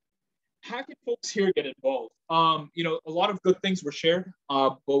how can folks here get involved? You know, a lot of good things were shared,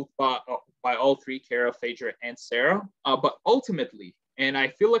 both by all three, Kara, Phaedra, and Sarah. But ultimately, and I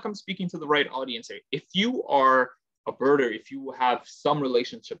feel like I'm speaking to the right audience here, if you are a birder, if you have some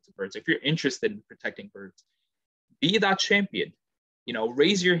relationship to birds, if you're interested in protecting birds, be that champion. You know,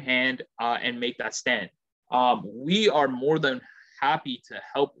 raise your hand and make that stand. We are more than happy to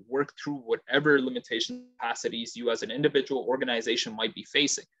help work through whatever limitation capacities you as an individual organization might be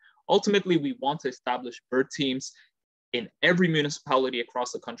facing. Ultimately, we want to establish bird teams in every municipality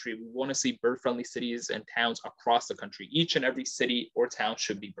across the country. We want to see bird-friendly cities and towns across the country. Each and every city or town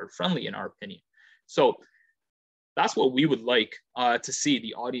should be bird-friendly, in our opinion. So that's what we would like to see,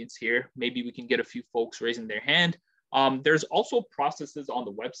 the audience here. Maybe we can get a few folks raising their hand. There's also processes on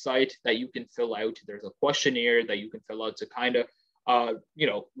the website that you can fill out. There's a questionnaire that you can fill out to kind of you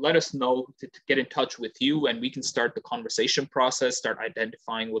know, let us know to get in touch with you, and we can start the conversation process, start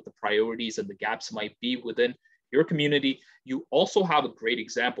identifying what the priorities and the gaps might be within your community. You also have a great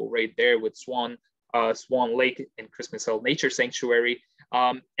example right there with Swan Lake and Christmas Hill Nature Sanctuary,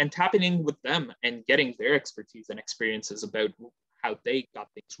 and tapping in with them and getting their expertise and experiences about how they got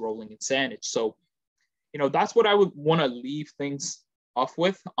things rolling in Saanich. So, you know, that's what I would want to leave things off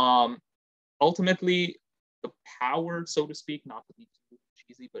with. Ultimately, the power, so to speak, not to be too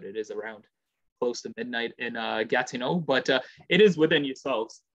cheesy, but it is around close to midnight in Gatineau, but it is within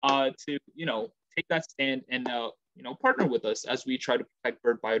yourselves to, you know, take that stand and, you know, partner with us as we try to protect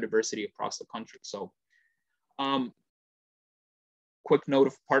bird biodiversity across the country. So quick note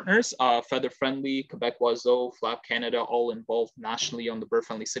of partners, Feather Friendly, Quebec Oiseau, Flap Canada, all involved nationally on the Bird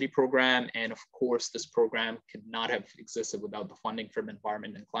Friendly City program. And of course, this program could not have existed without the funding from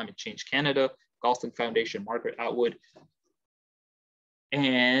Environment and Climate Change Canada, Galston Foundation, Margaret Atwood,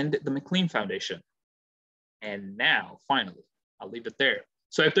 and the McLean Foundation. And now, finally, I'll leave it there.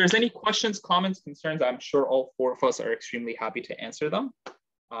 So if there's any questions, comments, concerns, I'm sure all four of us are extremely happy to answer them.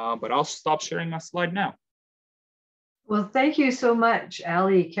 But I'll stop sharing my slide now. Well, thank you so much,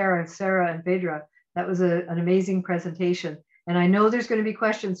 Ali, Kara, Sarah, and Phaedra. That was an amazing presentation. And I know there's going to be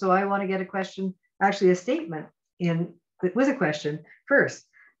questions, so I want to get a question, actually a statement in with a question first.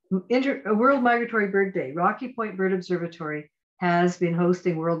 World Migratory Bird Day. Rocky Point Bird Observatory has been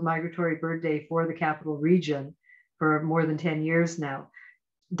hosting World Migratory Bird Day for the Capital Region for more than 10 years now.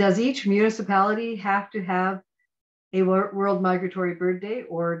 Does each municipality have to have a World Migratory Bird Day,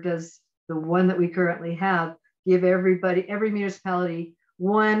 or does the one that we currently have give every municipality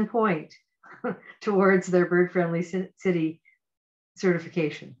 1 point towards their bird-friendly city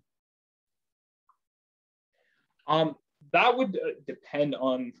certification? That would depend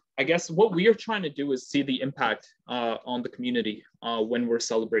on, I guess, what we are trying to do is see the impact on the community when we're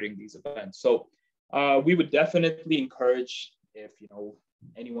celebrating these events. So we would definitely encourage, if you know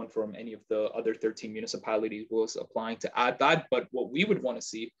anyone from any of the other 13 municipalities was applying, to add that. But what we would want to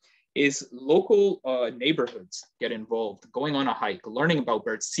see is local neighborhoods get involved, going on a hike, learning about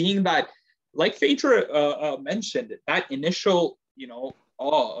birds, seeing that, like Phaedra mentioned, that initial, you know,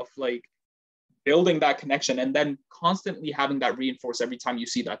 awe of like building that connection and then constantly having that reinforced every time you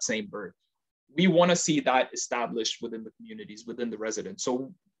see that same bird. We want to see that established within the communities, within the residents.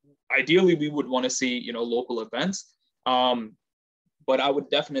 So ideally, we would want to see, you know, local events. But I would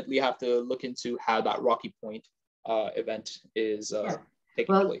definitely have to look into how that Rocky Point event is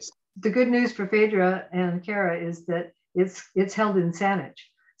taking place. The good news for Phaedra and Kara is that it's held in Saanich.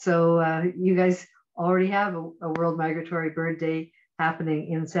 So you guys already have a World Migratory Bird Day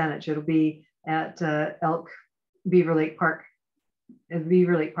happening in Saanich. It'll be at Beaver Lake Park.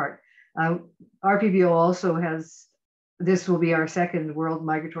 RPBO also has, this will be our second World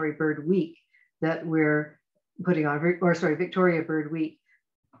Migratory Bird Week that we're putting on, or sorry, Victoria Bird Week,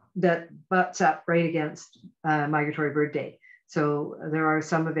 that butts up right against Migratory Bird Day. So there are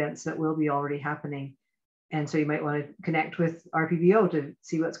some events that will be already happening. And so you might want to connect with RPBO to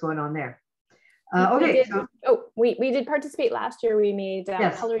see what's going on there. Okay. We did participate last year. We made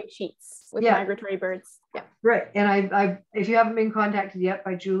coloring sheets with migratory birds. Yeah. Right. And if you haven't been contacted yet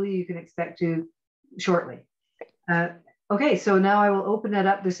by Julie, you can expect to shortly. Okay, so now I will open it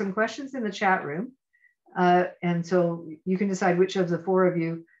up. There's some questions in the chat room. And so you can decide which of the four of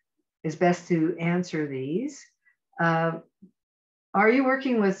you is best to answer these. Are you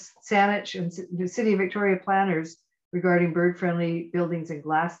working with Saanich and the City of Victoria planners regarding bird-friendly buildings and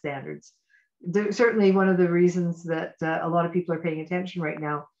glass standards? Certainly one of the reasons that a lot of people are paying attention right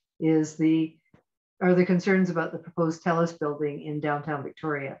now is the concerns about the proposed TELUS building in downtown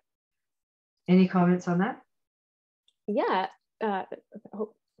Victoria. Any comments on that? Yeah, I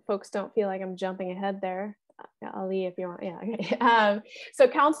hope folks don't feel like I'm jumping ahead there. Ali, if you want, yeah. Okay. So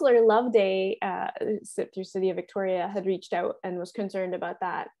Councillor Loveday through City of Victoria had reached out and was concerned about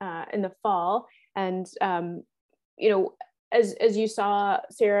that in the fall. And, you know, as you saw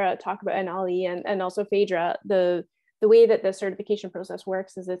Sarah talk about, and Ali and also Phaedra, the way that the certification process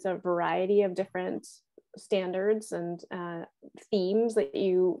works is it's a variety of different standards and themes that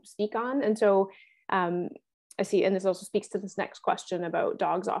you speak on. And so I see, and this also speaks to this next question about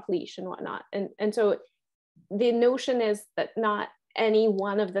dogs off leash and whatnot. And so the notion is that not any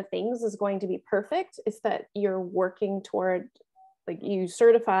one of the things is going to be perfect. It's that you're working toward, like, you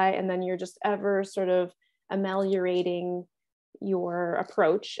certify and then you're just ever sort of ameliorating your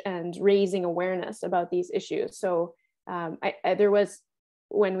approach and raising awareness about these issues. So there was,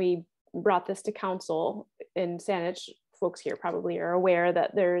 when we brought this to council in Saanich, folks here probably are aware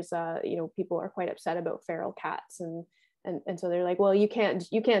that there's you know, people are quite upset about feral cats, and so they're like, well, you can't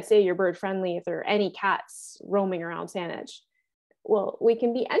say you're bird friendly if there are any cats roaming around Saanich. Well, we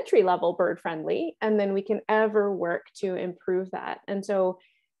can be entry level bird friendly, and then we can ever work to improve that. And so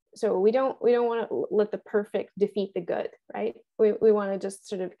we don't want to let the perfect defeat the good, right? We want to just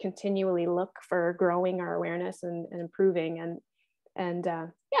sort of continually look for growing our awareness and improving, and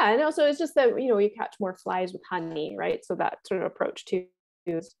yeah, and also it's just that, you know, you catch more flies with honey, right? So that sort of approach too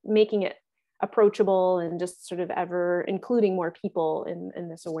is making it approachable and just sort of ever including more people in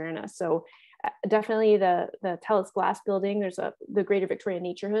this awareness. So definitely the TELUS glass building, the Greater Victoria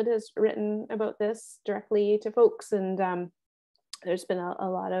Naturehood has written about this directly to folks, and there's been a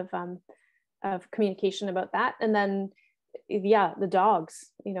lot of communication about that. And then, yeah, the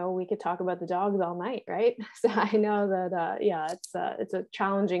dogs, you know, we could talk about the dogs all night, right? So I know that, yeah, it's a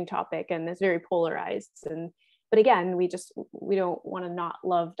challenging topic and it's very polarized. But again, we don't want to not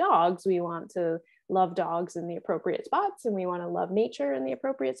love dogs. We want to love dogs in the appropriate spots, and we want to love nature in the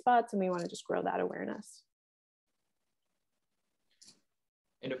appropriate spots, and we want to just grow that awareness.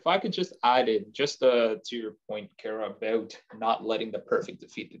 And if I could just add in, just to your point, Kara, about not letting the perfect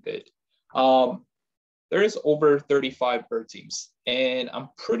defeat the good. There is over 35 bird teams, and I'm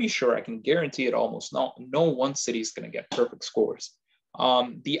pretty sure, I can guarantee it, almost no one city is going to get perfect scores.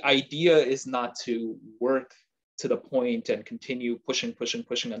 The idea is not to work to the point and continue pushing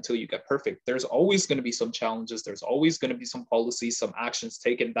until you get perfect. There's always going to be some challenges. There's always going to be some policies, some actions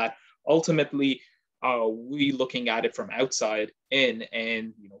taken that ultimately we looking at it from outside in,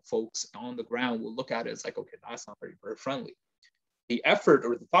 and, you know, folks on the ground will look at it as like, okay, that's not very bird friendly. The effort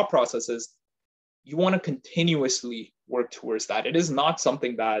or the thought process is you want to continuously work towards that. It is not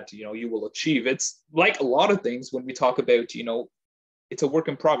something that, you know, you will achieve. It's like a lot of things when we talk about, you know, it's a work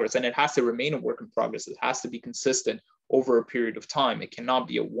in progress, and it has to remain a work in progress. It has to be consistent over a period of time. It cannot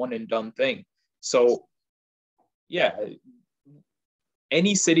be a one and done thing. So yeah,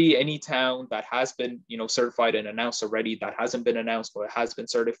 any city, any town that has been, you know, certified and announced already, that hasn't been announced but has been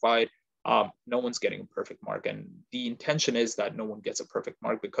certified, no one's getting a perfect mark. And the intention is that no one gets a perfect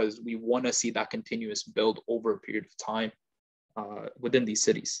mark, because we want to see that continuous build over a period of time within these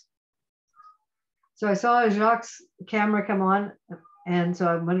cities. So I saw Jacques' camera come on, and so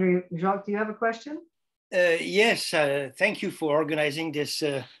I'm wondering, Jacques, do you have a question? Yes, thank you for organizing this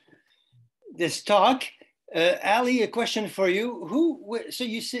this talk. Ali, a question for you. So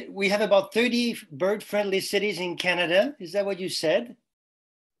you said we have about 30 bird-friendly cities in Canada. Is that what you said?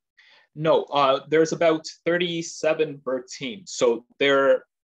 No, there's about 37 bird teams. So there are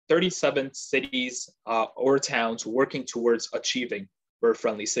 37 cities or towns working towards achieving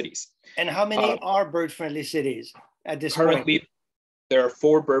bird-friendly cities. And how many are bird-friendly cities at this currently, point? There are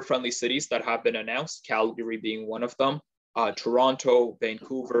 4 bird-friendly cities that have been announced, Calgary being one of them, Toronto,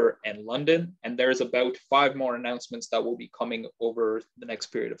 Vancouver, and London. And there's about 5 more announcements that will be coming over the next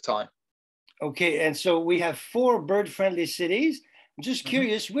period of time. Okay, and so we have 4 bird-friendly cities. I'm just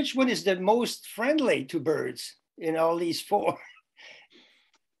curious, which one is the most friendly to birds in all these 4?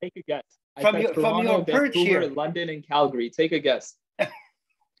 Take a guess. From your perch here. London, and Calgary. Take a guess.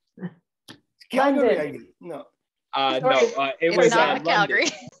 Calgary? No. It was not Calgary.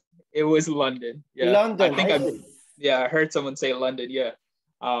 It was London. Yeah, London. I heard someone say London. Yeah.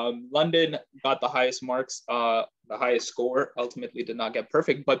 London got the highest marks, the highest score, ultimately did not get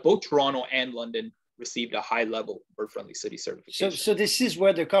perfect, but both Toronto and London received a high level bird-friendly city certification. So this is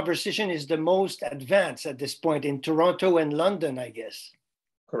where the conversation is the most advanced at this point, in Toronto and London, I guess.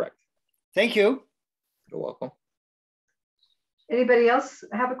 Correct. Thank you. You're welcome. Anybody else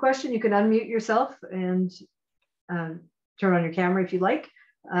have a question? You can unmute yourself and turn on your camera if you like,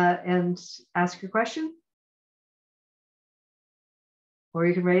 and ask your question. Or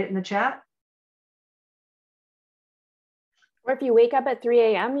you can write it in the chat. Or if you wake up at 3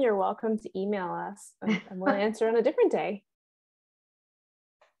 a.m., you're welcome to email us, and we'll answer on a different day.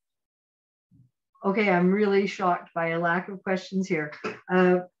 Okay, I'm really shocked by a lack of questions here.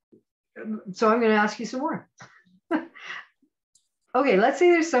 So I'm going to ask you some more. Okay, let's say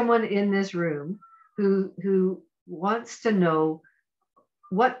there's someone in this room who wants to know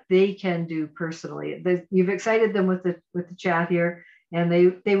what they can do personally. You've excited them with the chat here, and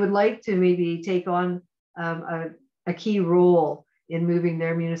they would like to maybe take on a key role in moving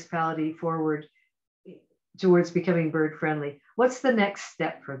their municipality forward towards becoming bird friendly. What's the next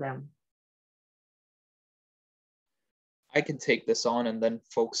step for them? I can take this on, and then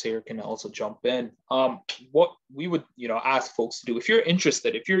folks here can also jump in. What we would, ask folks to do, if you're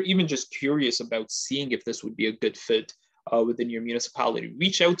interested, if you're even just curious about seeing if this would be a good fit within your municipality,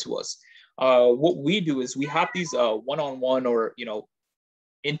 reach out to us. What we do is we have these one-on-one or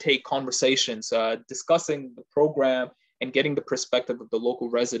intake conversations discussing the program and getting the perspective of the local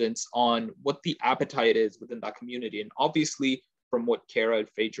residents on what the appetite is within that community. And obviously, from what Kara,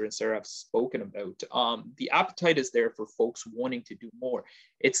 Phaedra, and Sarah have spoken about, the appetite is there for folks wanting to do more.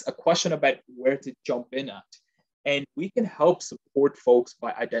 It's a question about where to jump in at. And we can help support folks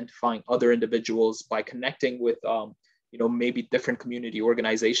by identifying other individuals, by connecting with maybe different community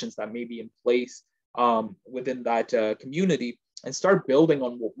organizations that may be in place within that community, and start building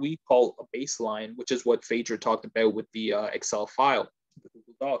on what we call a baseline, which is what Phaedra talked about with the Excel file, the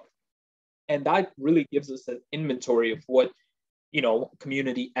Google Doc. And that really gives us an inventory of what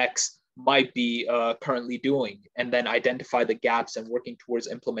community X might be currently doing, and then identify the gaps and working towards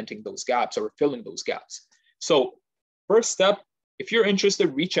implementing those gaps or filling those gaps. So first step, if you're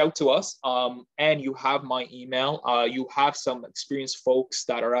interested, reach out to us, and you have my email. You have some experienced folks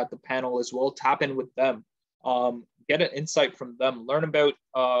that are at the panel as well. Tap in with them, get an insight from them, learn about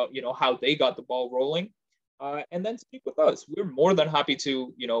how they got the ball rolling, and then speak with us. We're more than happy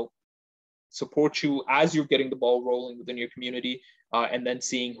to support you as you're getting the ball rolling within your community, and then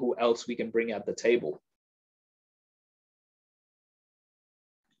seeing who else we can bring at the table.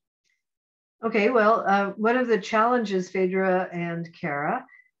 Okay, well, one of the challenges, Phaedra and Kara,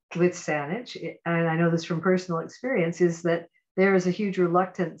 with Saanich, and I know this from personal experience, is that there is a huge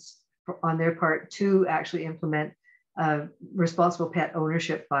reluctance on their part to actually implement a responsible pet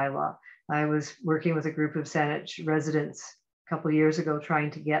ownership bylaw. I was working with a group of Saanich residents a couple of years ago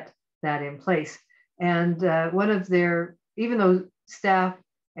trying to get that in place. And one of their, even though staff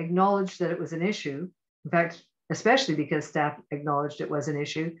acknowledged that it was an issue, in fact, especially because staff acknowledged it was an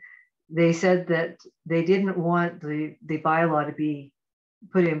issue, they said that they didn't want the bylaw to be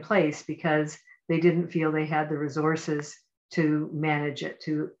put in place because they didn't feel they had the resources to manage it,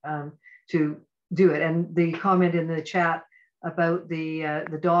 to do it. And the comment in the chat about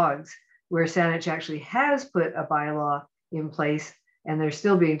the dogs, where Saanich actually has put a bylaw in place, and they're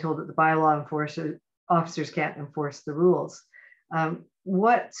still being told that the bylaw officers can't enforce the rules.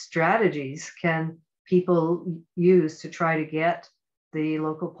 What strategies can people use to try to get the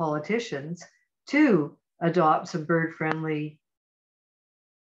local politicians to adopt some bird-friendly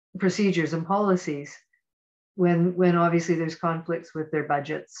procedures and policies when obviously there's conflicts with their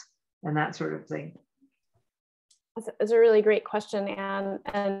budgets and that sort of thing? It's a really great question, Anne.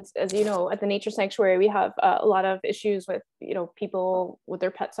 And as you know, at the Nature Sanctuary, we have a lot of issues with people with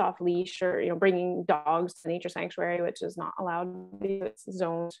their pets off leash, or bringing dogs to the Nature Sanctuary, which is not allowed because it's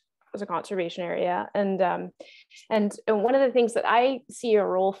zoned as a conservation area. And one of the things that I see a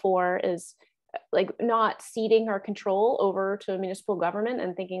role for is like not ceding our control over to a municipal government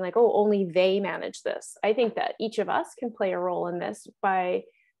and thinking like, oh, only they manage this. I think that each of us can play a role in this by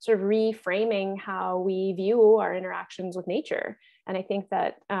sort of reframing how we view our interactions with nature. And I think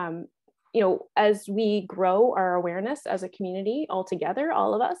that, as we grow our awareness as a community altogether,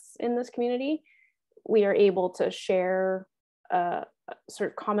 all of us in this community, we are able to share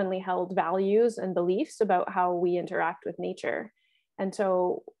sort of commonly held values and beliefs about how we interact with nature. And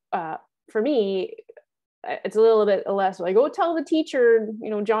so for me, it's a little bit less like, oh, tell the teacher,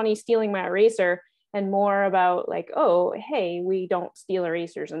 Johnny's stealing my eraser, and more about like, oh, hey, we don't steal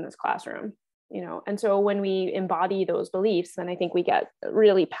erasers in this classroom. you know. And so when we embody those beliefs, then I think we get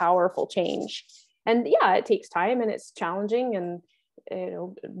really powerful change. And yeah, it takes time and it's challenging and, you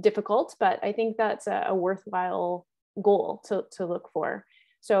know, difficult, but I think that's a worthwhile goal to look for.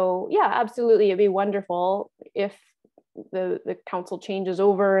 So yeah, absolutely, it'd be wonderful if the council changes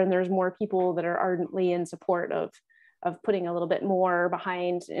over and there's more people that are ardently in support of putting a little bit more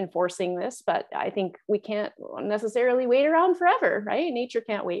behind enforcing this. But I think we can't necessarily wait around forever, right? Nature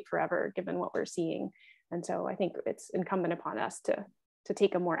can't wait forever, given what we're seeing. And so I think it's incumbent upon us to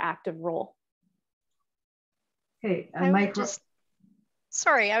take a more active role. Okay, Mike.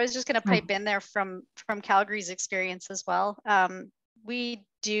 Sorry, I was just going to pipe in there from Calgary's experience as well. We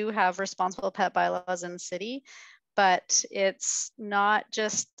do have responsible pet bylaws in the city, but it's not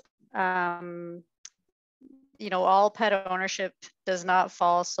just, you know, all pet ownership does not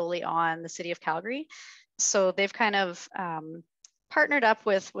fall solely on the city of Calgary. So they've kind of partnered up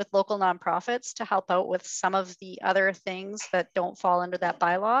with local nonprofits to help out with some of the other things that don't fall under that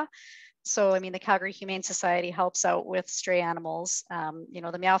bylaw. So, I mean, the Calgary Humane Society helps out with stray animals. You know,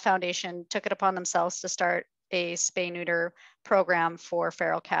 the Meow Foundation took it upon themselves to start a spay-neuter program for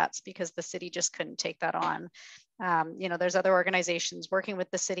feral cats because the city just couldn't take that on. You know, there's other organizations working with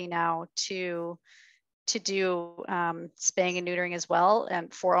the city now to do spaying and neutering as well,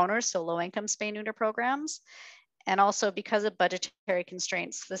 and for owners, so low-income spay-neuter programs. And also because of budgetary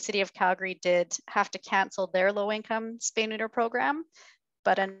constraints, the city of Calgary did have to cancel their low-income spay-neuter program.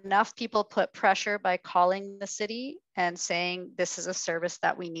 But enough people put pressure by calling the city and saying, this is a service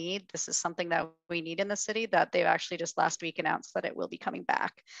that we need. This is something that we need in the city, that they've actually just last week announced that it will be coming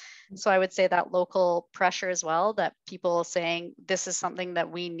back. So I would say that local pressure as well, that people saying, this is something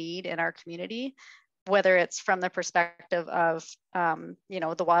that we need in our community, whether it's from the perspective of, you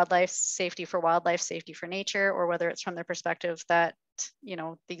know, the wildlife safety for wildlife, safety for nature, or whether it's from the perspective that, you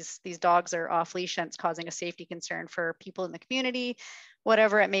know, these dogs are off leash and it's causing a safety concern for people in the community,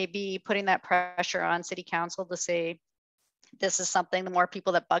 whatever it may be, putting that pressure on city council to say, this is something, the more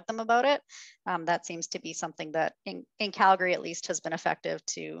people that bug them about it, that seems to be something that in Calgary at least has been effective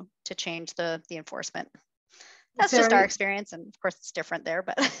to change the enforcement. That's Sarah, just our experience, and of course it's different there,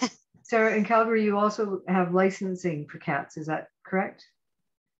 but. Sarah, in Calgary, you also have licensing for cats, is that correct?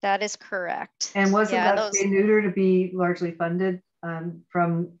 That is correct. And wasn't that spay neuter to be largely funded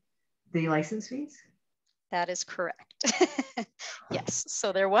from the license fees? That is correct. Yes.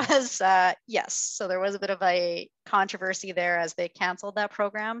 So there was, yes. So there was a bit of a controversy there as they canceled that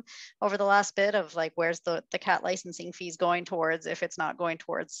program over the last bit of like, where's the cat licensing fees going towards if it's not going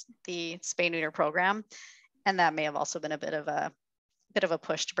towards the spay neuter program. And that may have also been a bit of a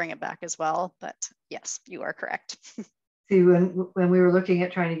push to bring it back as well. But yes, you are correct. See, when we were looking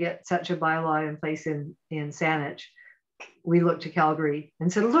at trying to get such a bylaw in place in Saanich, we looked to Calgary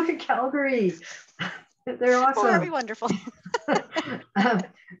and said, look at Calgary. They're awesome. Oh, aren't we wonderful?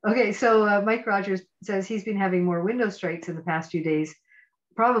 Okay, so Mike Rogers says he's been having more window strikes in the past few days,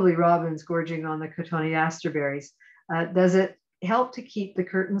 probably robins gorging on the cotoneaster berries. Does it help to keep the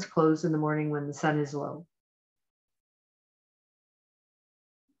curtains closed in the morning when the sun is low?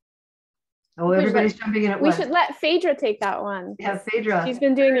 Oh, everybody's jumping in at once. We should let Phaedra take that one. Yeah, Phaedra. She's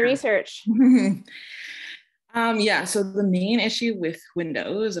been doing the research. Yeah, so the main issue with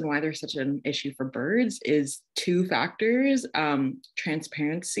windows and why there's such an issue for birds is two factors,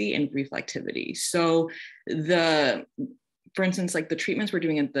 transparency and reflectivity. So for instance, like the treatments we're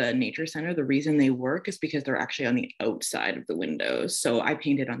doing at the nature center, the reason they work is because they're actually on the outside of the windows. So I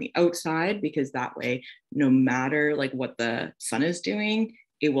painted on the outside because that way, no matter like what the sun is doing,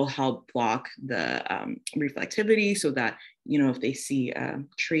 it will help block the reflectivity so that, you know, if they see a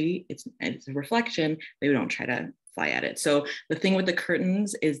tree, it's a reflection, they don't try to fly at it. So the thing with the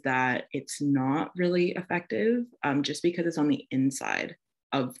curtains is that it's not really effective just because it's on the inside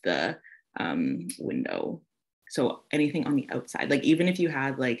of the window. So anything on the outside, like even if you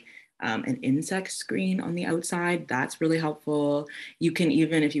had like an insect screen on the outside, that's really helpful. You can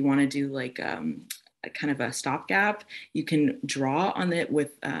even, if you want to do like a kind of a stopgap, you can draw on it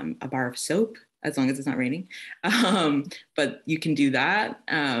with a bar of soap, as long as it's not raining. But you can do that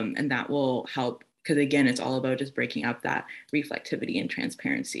and that will help, because again, it's all about just breaking up that reflectivity and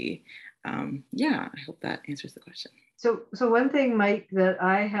transparency. Yeah, I hope that answers the question. So one thing, Mike, that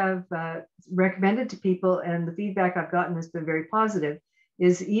I have recommended to people, and the feedback I've gotten has been very positive,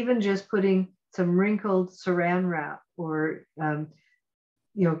 is even just putting some wrinkled saran wrap or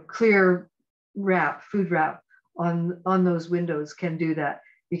clear wrap, food wrap on those windows can do that,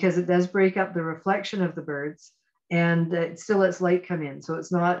 because it does break up the reflection of the birds and it still lets light come in. So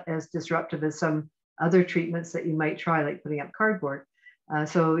it's not as disruptive as some other treatments that you might try, like putting up cardboard.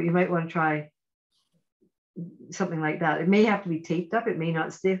 So you might want to try something like that. It may have to be taped up. It may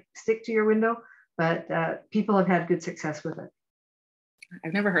not stick to your window, but people have had good success with it.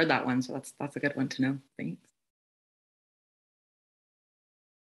 I've never heard that one, so that's a good one to know. Thanks.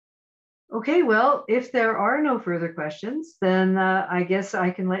 Okay, well, if there are no further questions, then I guess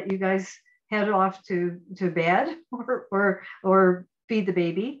I can let you guys head off to bed or feed the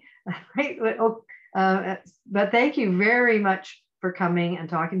baby. Right? But thank you very much for coming and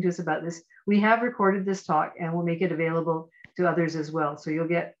talking to us about this. We have recorded this talk and we'll make it available to others as well. So you'll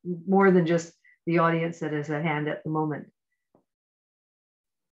get more than just the audience that is at hand at the moment.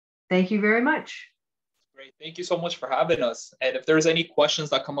 Thank you very much. Great. Thank you so much for having us. And if there's any questions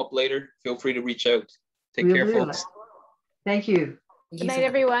that come up later, feel free to reach out. Take care, folks. Thank you. Good night,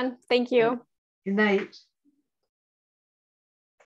 everyone. Thank you. Good night.